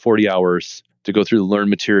week, so 40 hours to go through the learn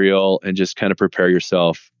material and just kind of prepare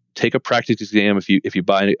yourself. Take a practice exam. If you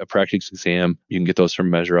buy a practice exam, you can get those from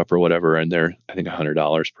Measure Up or whatever, and they're, I think,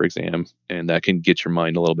 $100 per exam, and that can get your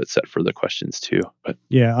mind a little bit set for the questions too. But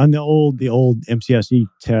yeah, on the old MCSE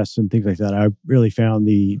tests and things like that, I really found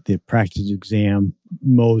the practice exam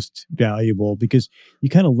most valuable because you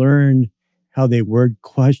kind of learn how they word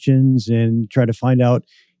questions and try to find out.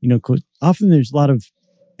 Often there's a lot of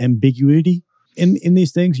ambiguity in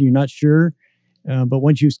these things, and you're not sure. But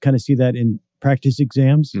once you kind of see that in practice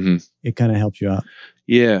exams, it kind of helps you out.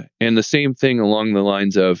 Yeah. And the same thing along the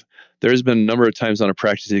lines of, there's been a number of times on a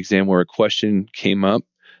practice exam where a question came up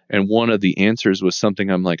and one of the answers was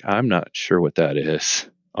something I'm like, I'm not sure what that is,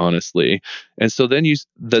 honestly. And so then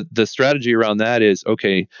the strategy around that is,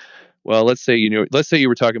 okay, well, let's say you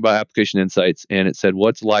were talking about application insights and it said,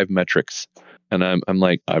 what's live metrics? And I'm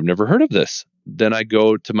like, I've never heard of this. Then I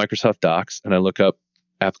go to Microsoft Docs and I look up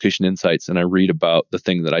application insights and I read about the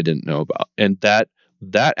thing that I didn't know about. And that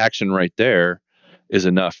action right there is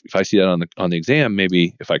enough. If I see that on the exam,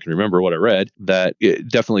 maybe if I can remember what I read, that it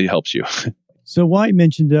definitely helps you. So Wyatt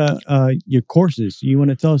mentioned your courses. You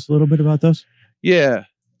want to tell us a little bit about those? Yeah.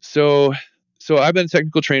 So I've been a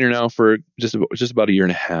technical trainer now for just about a year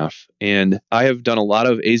and a half, and I have done a lot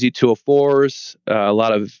of AZ204s, a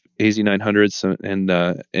lot of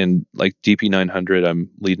AZ900s, and like DP900. I'm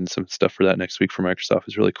leading some stuff for that next week for Microsoft.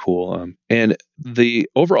 Is really cool. And the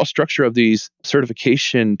overall structure of these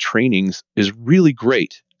certification trainings is really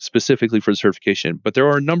great, specifically for the certification. But there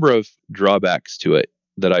are a number of drawbacks to it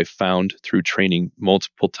that I found through training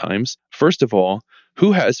multiple times. First of all,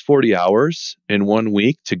 who has 40 hours in 1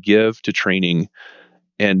 week to give to training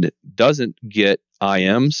and doesn't get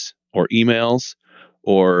IMs or emails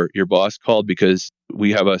or your boss called because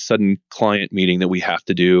we have a sudden client meeting that we have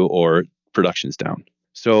to do or production's down?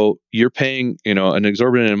 So you're paying, an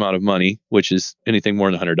exorbitant amount of money, which is anything more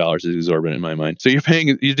than $100 is exorbitant in my mind. So you're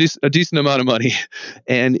paying a decent amount of money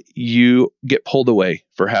and you get pulled away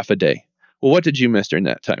for half a day. Well, what did you miss during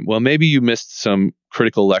that time? Well, maybe you missed some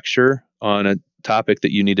critical lecture on a topic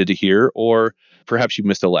that you needed to hear, or perhaps you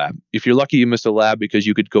missed a lab. If you're lucky, you missed a lab because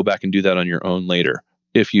you could go back and do that on your own later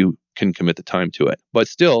if you can commit the time to it. But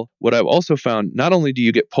still, what I've also found, not only do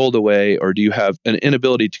you get pulled away or do you have an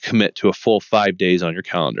inability to commit to a full 5 days on your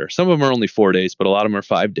calendar. Some of them are only 4 days, but a lot of them are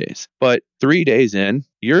 5 days. But 3 days in,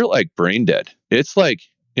 you're like brain dead. It's like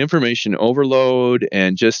information overload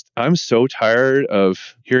and just, I'm so tired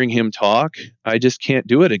of hearing him talk. I just can't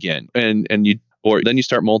do it again. And then you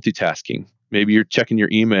start multitasking. Maybe you're checking your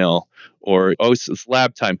email or, it's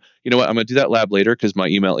lab time. You know what? I'm going to do that lab later because my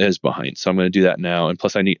email is behind. So I'm going to do that now. And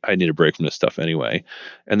plus I need a break from this stuff anyway.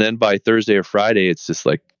 And then by Thursday or Friday, it's just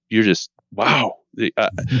like, you're just, wow,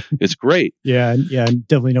 it's great. Yeah. I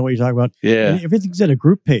definitely know what you're talking about. Yeah. And everything's at a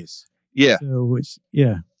group pace. Yeah. So it's,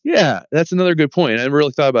 yeah. Yeah, that's another good point. I never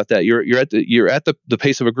really thought about that. You're at the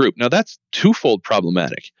pace of a group. Now that's twofold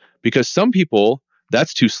problematic because some people,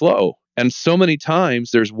 that's too slow. And so many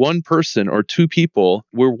times there's one person or two people,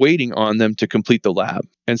 we're waiting on them to complete the lab.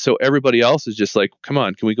 And so everybody else is just like, come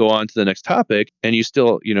on, can we go on to the next topic? And you're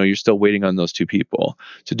still waiting on those two people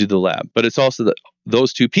to do the lab. But it's also that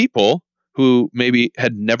those two people who maybe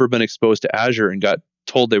had never been exposed to Azure and got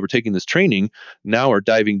told they were taking this training now are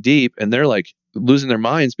diving deep and they're like losing their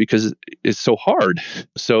minds because it's so hard.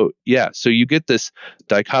 So you get this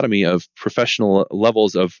dichotomy of professional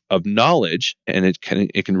levels of knowledge, and it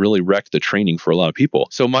can really wreck the training for a lot of people.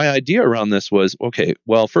 So my idea around this was, okay,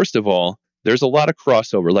 well, first of all, there's a lot of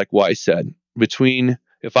crossover, like Y said, between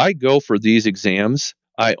if I go for these exams,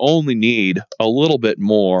 I only need a little bit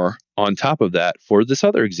more on top of that for this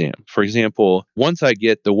other exam. For example, once I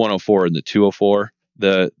get the 104 and the 204,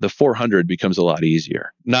 the 400 becomes a lot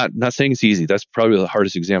easier. Not saying it's easy. That's probably the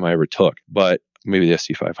hardest exam I ever took, but maybe the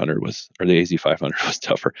SC500 or the AZ500 was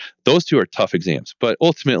tougher. Those two are tough exams. But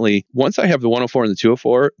ultimately, once I have the 104 and the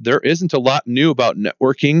 204, there isn't a lot new about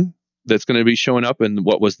networking that's going to be showing up in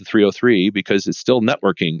what was the 303, because it's still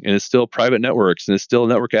networking and it's still private networks and it's still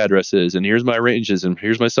network addresses. And here's my ranges and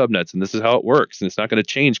here's my subnets. And this is how it works. And it's not going to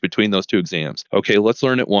change between those two exams. Okay, let's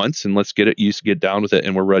learn it once and let's get it used to get down with it.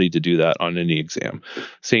 And we're ready to do that on any exam.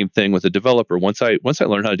 Same thing with a developer. Once I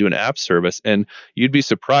learned how to do an app service, and you'd be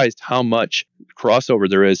surprised how much crossover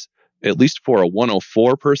there is, at least for a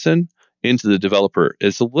 104 person, into the developer.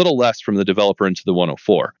 It's a little less from the developer into the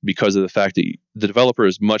 104 because of the fact that the developer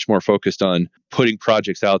is much more focused on putting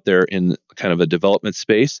projects out there in kind of a development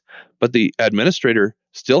space. But the administrator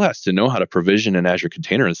still has to know how to provision an Azure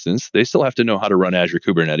container instance. They still have to know how to run Azure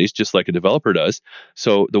Kubernetes, just like a developer does.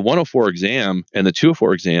 So the 104 exam and the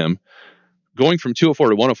 204 exam, going from 204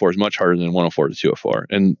 to 104 is much harder than 104 to 204.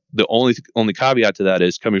 And the only caveat to that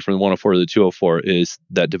is coming from the 104 to the 204 is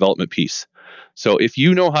that development piece. So if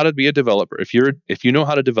you know how to be a developer, if you know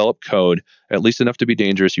how to develop code, at least enough to be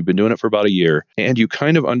dangerous, you've been doing it for about a year, and you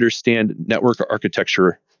kind of understand network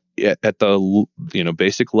architecture at the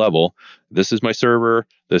basic level. This is my server,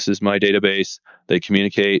 this is my database. They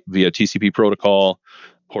communicate via TCP protocol,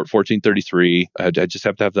 port 1433. I just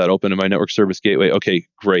have to have that open in my network service gateway. Okay,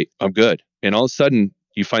 great, I'm good. And all of a sudden,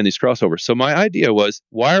 you find these crossovers. So my idea was,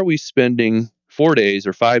 why are we spending 4 days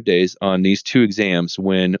or 5 days on these two exams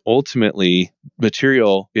when ultimately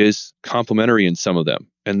material is complementary in some of them?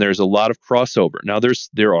 And there's a lot of crossover. Now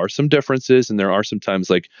there are some differences, and there are sometimes,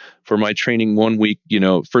 like for my training 1 week,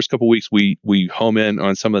 first couple of weeks, we home in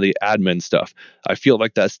on some of the admin stuff. I feel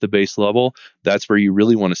like that's the base level. That's where you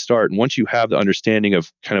really want to start. And once you have the understanding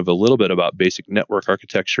of kind of a little bit about basic network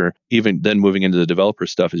architecture, even then moving into the developer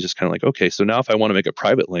stuff is just kind of like, okay, so now if I want to make a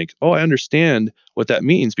private link, I understand what that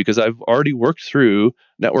means because I've already worked through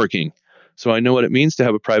networking. So I know what it means to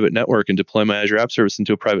have a private network and deploy my Azure App Service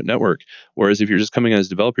into a private network. Whereas if you're just coming in as a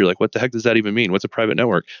developer, you're like, what the heck does that even mean? What's a private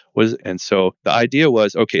network? And so the idea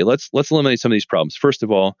was, okay, let's eliminate some of these problems. First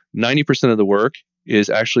of all, 90% of the work is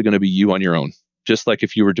actually going to be you on your own, just like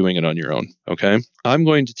if you were doing it on your own. Okay. I'm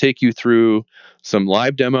going to take you through some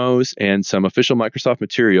live demos and some official Microsoft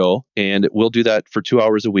material, and we'll do that for 2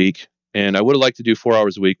 hours a week. And I would have liked to do 4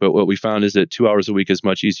 hours a week, but what we found is that 2 hours a week is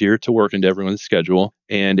much easier to work into everyone's schedule.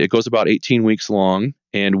 And it goes about 18 weeks long.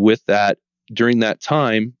 And with that, during that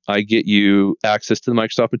time, I get you access to the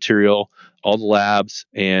Microsoft material, all the labs,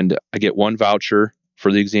 and I get one voucher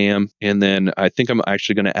for the exam. And then I think I'm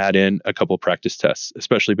actually going to add in a couple of practice tests,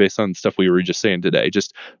 especially based on stuff we were just saying today,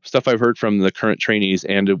 just stuff I've heard from the current trainees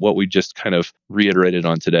and what we just kind of reiterated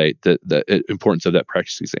on today, the importance of that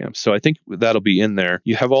practice exam. So I think that'll be in there.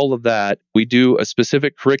 You have all of that. We do a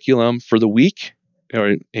specific curriculum for the week.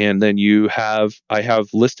 And then I have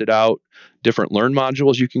listed out different learn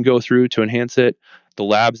modules you can go through to enhance it, the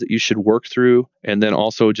labs that you should work through, and then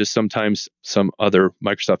also just sometimes some other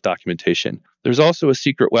Microsoft documentation. There's also a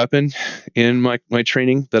secret weapon in my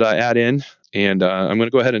training that I add in, and I'm going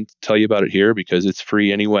to go ahead and tell you about it here because it's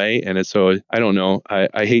free anyway. And so I don't know.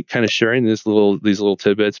 I hate kind of sharing these little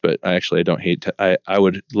tidbits, but I don't hate. I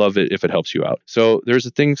would love it if it helps you out. So there's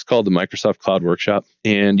a thing called the Microsoft Cloud Workshop,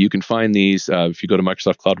 and you can find these if you go to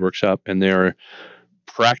Microsoft Cloud Workshop, and there are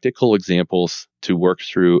practical examples to work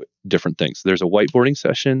through different things. There's a whiteboarding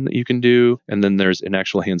session that you can do, and then there's an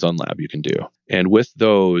actual hands-on lab you can do. And with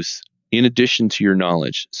those, in addition to your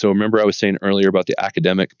knowledge, so remember I was saying earlier about the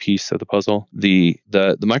academic piece of the puzzle, the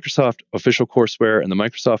Microsoft official courseware and the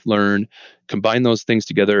Microsoft Learn, combine those things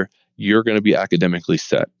together, you're going to be academically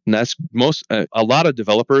set. And that's a lot of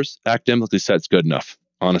developers, academically set's good enough,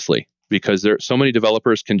 honestly, because there so many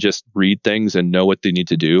developers can just read things and know what they need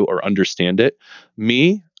to do or understand it.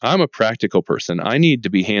 Me, I'm a practical person. I need to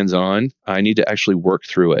be hands-on. I need to actually work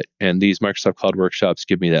through it. And these Microsoft Cloud Workshops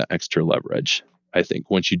give me that extra leverage. I think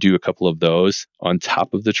once you do a couple of those on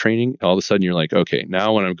top of the training, all of a sudden you're like, okay,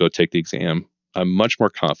 now when I go take the exam, I'm much more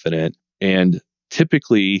confident. And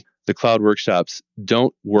typically the cloud workshops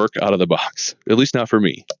don't work out of the box, at least not for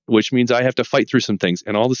me, which means I have to fight through some things.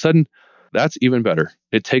 And all of a sudden, that's even better.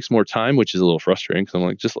 It takes more time, which is a little frustrating because I'm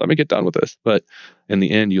like, just let me get done with this. But in the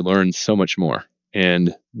end, you learn so much more.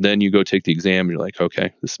 And then you go take the exam and you're like,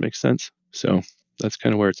 okay, this makes sense. So that's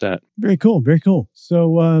kind of where it's at. Very cool. Very cool.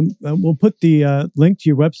 So we'll put the link to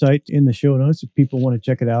your website in the show notes if people want to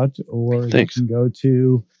check it out, or Thanks. You can go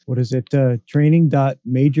to,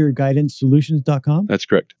 training.majorguidancesolutions.com. That's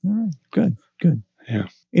correct. All right. Good. Yeah.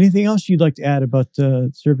 Anything else you'd like to add about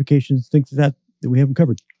certifications, things that we haven't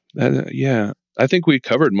covered? Yeah. I think we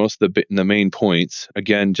covered most of the main points.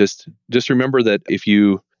 Again, just remember that if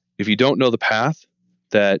you don't know the path,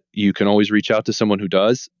 that you can always reach out to someone who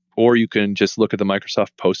does. or you can just look at the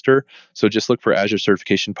Microsoft poster. So just look for Azure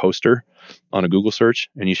certification poster on a Google search,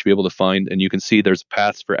 and you should be able to find, and you can see there's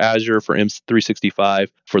paths for Azure, for M365,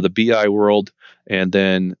 for the BI world, and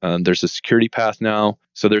then there's a security path now.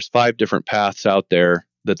 So there's 5 different paths out there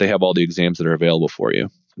that they have all the exams that are available for you.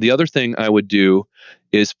 The other thing I would do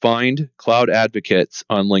is find cloud advocates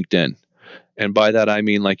on LinkedIn. And by that, I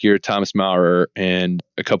mean like you're Thomas Maurer and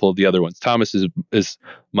a couple of the other ones. Thomas is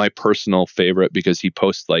my personal favorite because he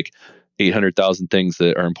posts like 800,000 things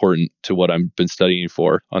that are important to what I've been studying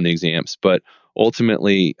for on the exams. But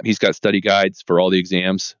ultimately, he's got study guides for all the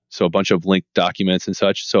exams, so a bunch of linked documents and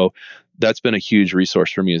such. So that's been a huge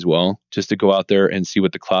resource for me as well, just to go out there and see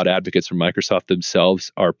what the cloud advocates from Microsoft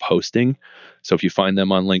themselves are posting. So if you find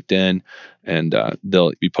them on LinkedIn, and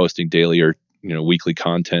they'll be posting daily or weekly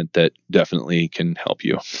content that definitely can help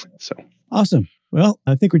you. So awesome. Well,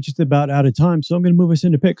 I think we're just about out of time, so I'm going to move us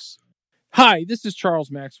into picks. Hi, this is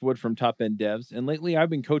Charles Max Wood from Top End Devs, and lately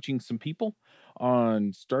I've been coaching some people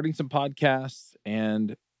on starting some podcasts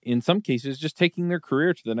and in some cases just taking their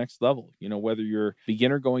career to the next level. Whether you're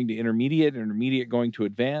beginner going to intermediate going to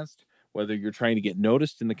advanced, whether you're trying to get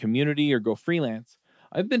noticed in the community or go freelance,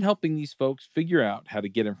 I've been helping these folks figure out how to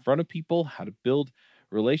get in front of people, how to build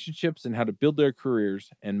relationships, and how to build their careers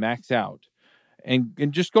and max out and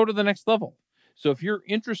just go to the next level. So if you're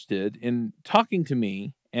interested in talking to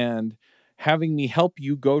me and having me help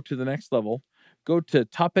you go to the next level, go to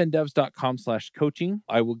topenddevs.com/coaching.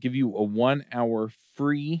 I will give you a 1-hour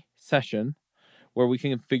free session where we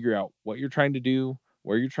can figure out what you're trying to do,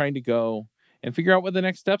 where you're trying to go, and figure out what the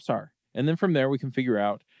next steps are. And then from there, we can figure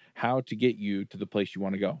out how to get you to the place you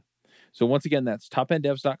want to go. So once again, that's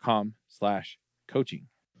topenddevs.com/coaching.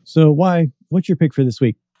 So what's your pick for this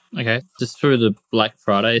week? Okay, just through the Black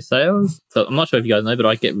Friday sales. So I'm not sure if you guys know, but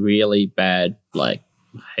I get really bad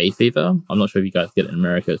hay fever. I'm not sure if you guys get it in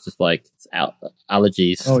America. It's just it's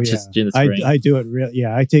allergies. Oh yeah, just during the spring. I do it real.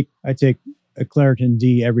 Yeah, I take a Claritin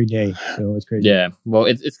D every day, so it's crazy. Yeah, well,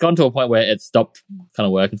 it's gone to a point where it stopped kind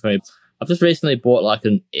of working for me. I've just recently bought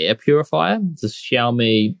an air purifier. It's a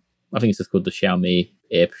Xiaomi. I think it's just called the Xiaomi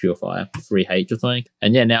air purifier 3H or something.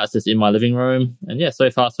 And yeah, now it's just in my living room. And yeah,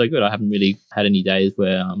 so far so good. I haven't really had any days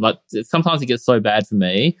where sometimes it gets so bad for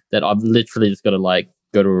me that I've literally just got to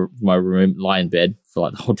go to my room, lie in bed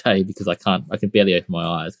for the whole day because I can barely open my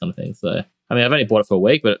eyes kind of thing. So, I mean, I've only bought it for a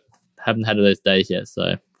week, but haven't had those days yet.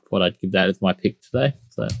 So thought I'd give that as my pick today.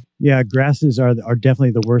 So yeah, grasses are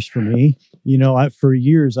definitely the worst for me. For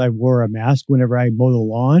years I wore a mask whenever I mow the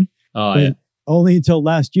lawn. Oh yeah. Only until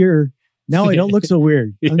last year. Now I don't look so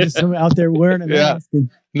weird. I'm just out there wearing a mask.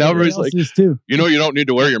 And now everybody's like, too. You don't need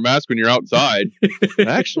to wear your mask when you're outside.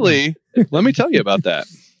 Actually, let me tell you about that.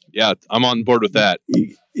 Yeah, I'm on board with that.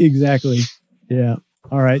 Exactly. Yeah.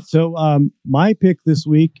 All right. So my pick this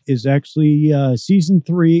week is actually season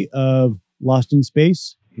 3 of Lost in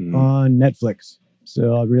Space on Netflix.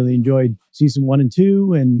 So I really enjoyed season 1 and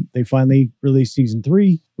 2, and they finally released season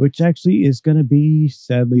 3, which actually is going to be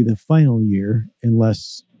sadly the final year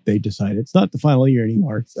unless they decide it's not the final year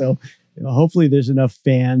anymore. So hopefully there's enough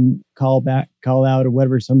fan call out or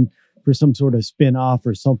whatever, for some sort of spin-off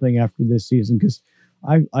or something after this season, because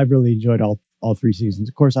I've really enjoyed all 3 seasons.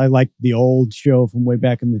 Of course, I like the old show from way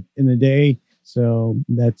back in the day, so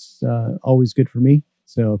that's always good for me.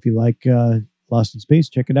 So if you like Lost in Space,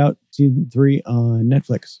 check it out. Season 3 on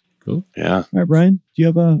Netflix. Cool. Yeah. All right, Brian, do you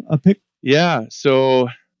have a pick? Yeah. So,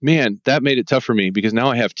 man, that made it tough for me because now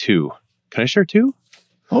I have 2. Can I share 2?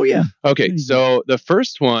 Oh, yeah. Okay, so the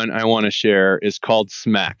first one I want to share is called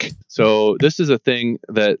Smack. So this is a thing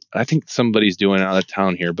that I think somebody's doing out of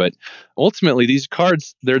town here, but ultimately these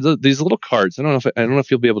cards, they're these little cards. I don't know if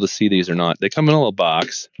you'll be able to see these or not. They come in a little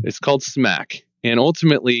box. It's called Smack. And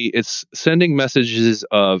ultimately, it's sending messages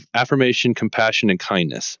of affirmation, compassion, and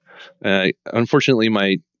kindness. Unfortunately,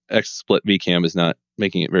 my XSplit VCam is not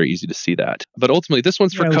making it very easy to see that. But ultimately, this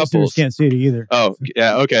one's for couples. Can't see it either. Oh,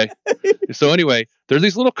 yeah, okay. So anyway, they're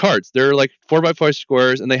these little cards. They're 4x4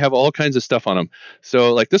 squares, and they have all kinds of stuff on them.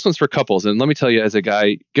 So this one's for couples. And let me tell you, as a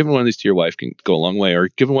guy, giving one of these to your wife can go a long way, or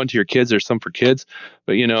giving one to your kids. There's some for kids.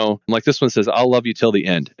 But, this one says, I'll love you till the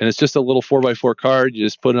end. And it's just a little 4x4 card. You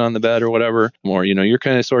just put it on the bed or whatever. Or, you're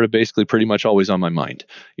kind of sort of basically pretty much always on my mind.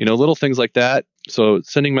 Little things like that. So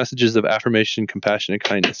sending messages of affirmation, compassion, and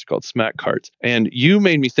kindness are called Smack cards. And you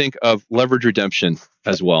made me think of Leverage Redemption.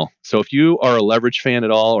 as well. So if you are a Leverage fan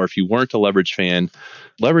at all, or if you weren't a Leverage fan,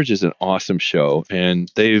 Leverage is an awesome show,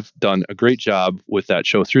 and they've done a great job with that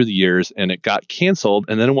show through the years, and it got canceled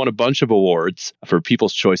and then it won a bunch of awards for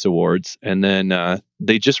People's Choice Awards. And then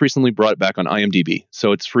they just recently brought it back on IMDb.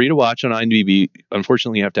 So it's free to watch on IMDb.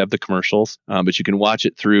 Unfortunately, you have to have the commercials, but you can watch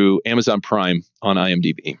it through Amazon Prime on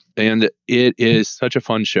IMDb. And it is such a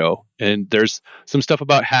fun show. And there's some stuff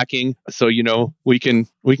about hacking. So, we can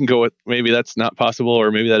go with maybe that's not possible,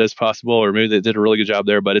 or maybe that is possible, or maybe they did a really good job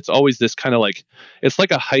there. But it's always this kind of it's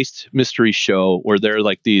like a heist mystery show where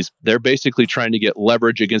they're basically trying to get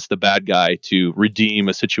leverage against the bad guy to redeem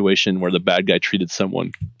a situation where the bad guy treated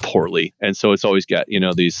someone poorly. And so it's always got,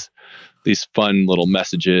 these fun little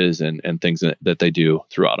messages and things that they do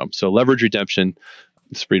throughout them. So Leverage Redemption,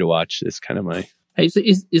 it's free to watch. It's kind of my... Hey, so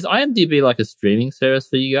is IMDb like a streaming service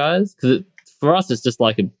for you guys? Because for us, it's just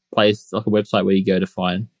like a place, like a website where you go to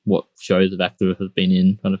find what shows an actor has been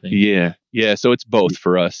in, kind of thing. Yeah. So it's both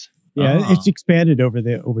for us. Yeah, It's expanded over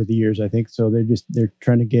the years, I think. So they're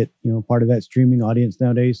trying to get part of that streaming audience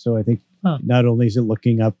nowadays. So I think not only is it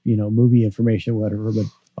looking up movie information, whatever, but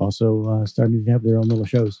also starting to have their own little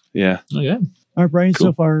shows. Yeah. Okay. All right, Brian. Cool.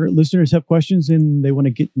 So if our listeners have questions and they want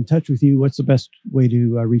to get in touch with you, what's the best way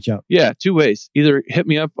to reach out? Yeah, 2 ways. Either hit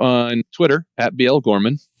me up on Twitter at BL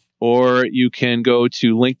Gorman, or you can go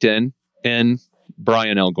to LinkedIn and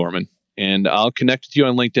Brian L. Gorman, and I'll connect with you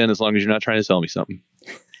on LinkedIn as long as you're not trying to sell me something.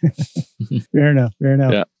 Fair enough.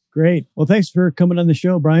 Yeah. Great. Well, thanks for coming on the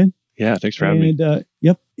show, Brian. Yeah, thanks for having me. And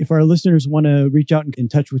if our listeners want to reach out and get in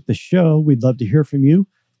touch with the show, we'd love to hear from you.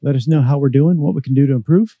 Let us know how we're doing, what we can do to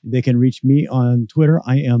improve. They can reach me on Twitter.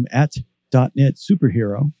 I am at .NET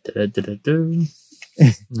Superhero.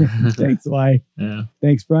 Thanks, Y. Yeah.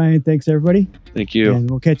 Thanks, Brian. Thanks, everybody. Thank you. And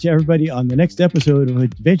we'll catch everybody on the next episode of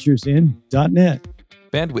Adventures in .NET.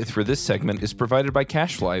 Bandwidth for this segment is provided by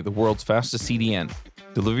CacheFly, the world's fastest CDN.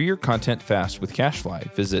 Deliver your content fast with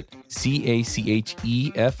CacheFly. Visit CacheFly.com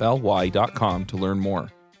to learn more.